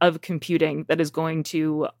layer of computing that is going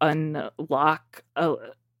to unlock a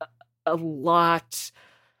lot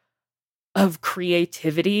of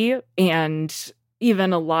creativity and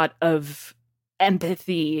even a lot of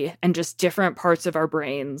empathy and just different parts of our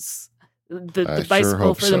brains. The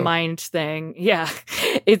bicycle for the mind thing. Yeah.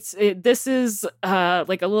 This is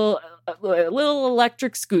like a little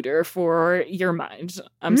electric scooter for your mind.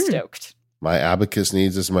 I'm stoked. My abacus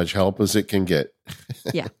needs as much help as it can get.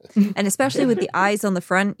 Yeah. And especially with the eyes on the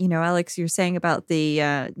front, Alex, you're saying about the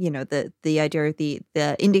the idea of the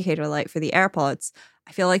indicator light for the AirPods.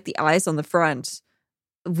 I feel like the eyes on the front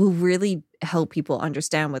will really help people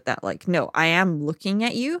understand what that, like, no, I am looking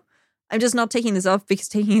at you. I'm just not taking this off because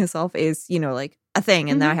taking this off is, like a thing,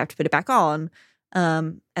 and then I have to put it back on,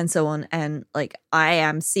 and so on. And like, I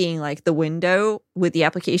am seeing like the window with the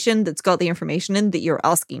application that's got the information in that you're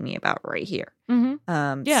asking me about right here.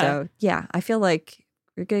 So yeah, I feel like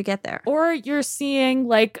we're gonna get there. Or you're seeing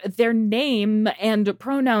like their name and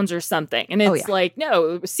pronouns or something, and it's like,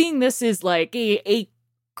 no, seeing this is like a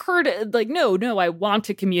like, no, I want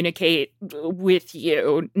to communicate with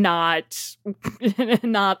you, not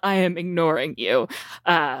I am ignoring you.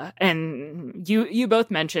 And you both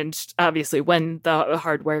mentioned, obviously, when the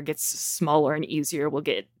hardware gets smaller and easier, we'll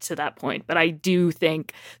get to that point. But I do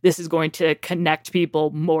think this is going to connect people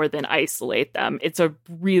more than isolate them. It's a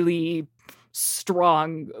really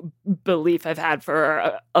strong belief I've had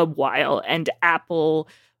for a while, and Apple,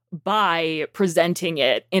 by presenting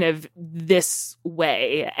it in this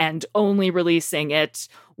way and only releasing it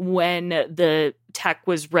when the tech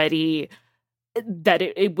was ready, that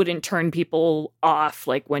it wouldn't turn people off,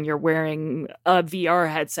 like when you're wearing a VR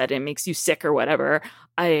headset, it makes you sick or whatever.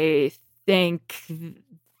 I think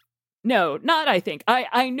no, not I think.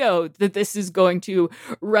 I know that this is going to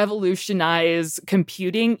revolutionize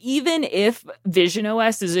computing, even if Vision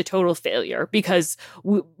OS is a total failure, because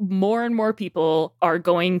more and more people are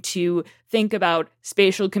going to think about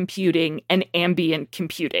spatial computing and ambient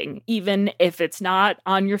computing. Even if it's not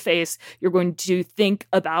on your face, you're going to think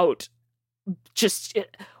about just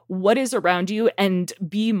what is around you and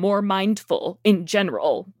be more mindful in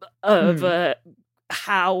general of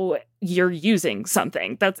how you're using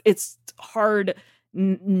something. It's hard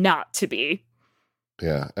not to be.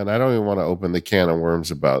 Yeah. And I don't even want to open the can of worms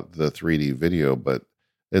about the 3D video, but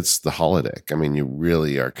it's the holodeck. I mean, you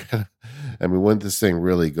really are when this thing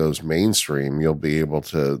really goes mainstream, you'll be able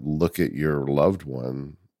to look at your loved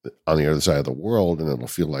one on the other side of the world and it'll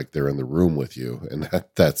feel like they're in the room with you. And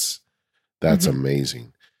that's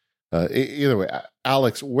amazing. Either way,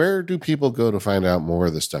 Alex, where do people go to find out more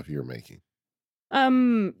of the stuff you're making?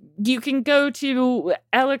 You can go to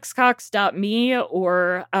alexcox.me,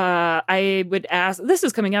 or I would ask, this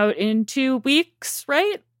is coming out in 2 weeks,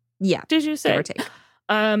 right? Yeah. Did you say? Give or take.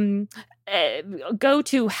 Go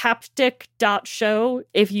to haptic.show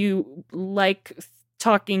if you like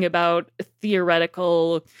talking about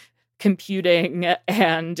theoretical computing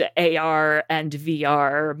and AR and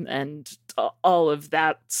VR and all of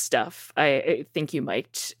that stuff. I think you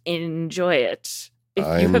might enjoy it. If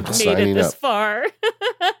you have made it this far.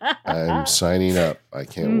 I'm signing up. I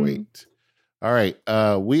can't wait. All right.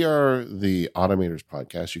 We are the Automators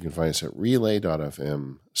Podcast. You can find us at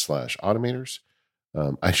relay.fm/automators.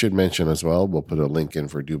 I should mention as well, we'll put a link in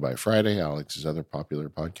for Do By Friday, Alex's other popular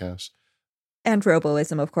podcast. And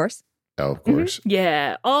Roboism, of course. Oh, of course.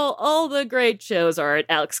 Yeah. All the great shows are at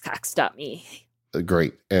alexcox.me.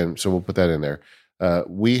 Great. And so we'll put that in there.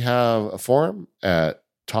 We have a forum at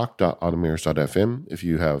talk.automators.fm. If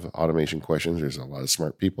you have automation questions, there's a lot of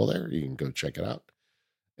smart people there. You can go check it out.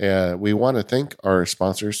 We want to thank our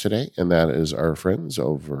sponsors today, and that is our friends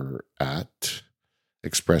over at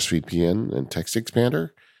ExpressVPN and Text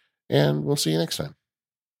Expander. And we'll see you next time.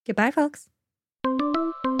 Goodbye, folks.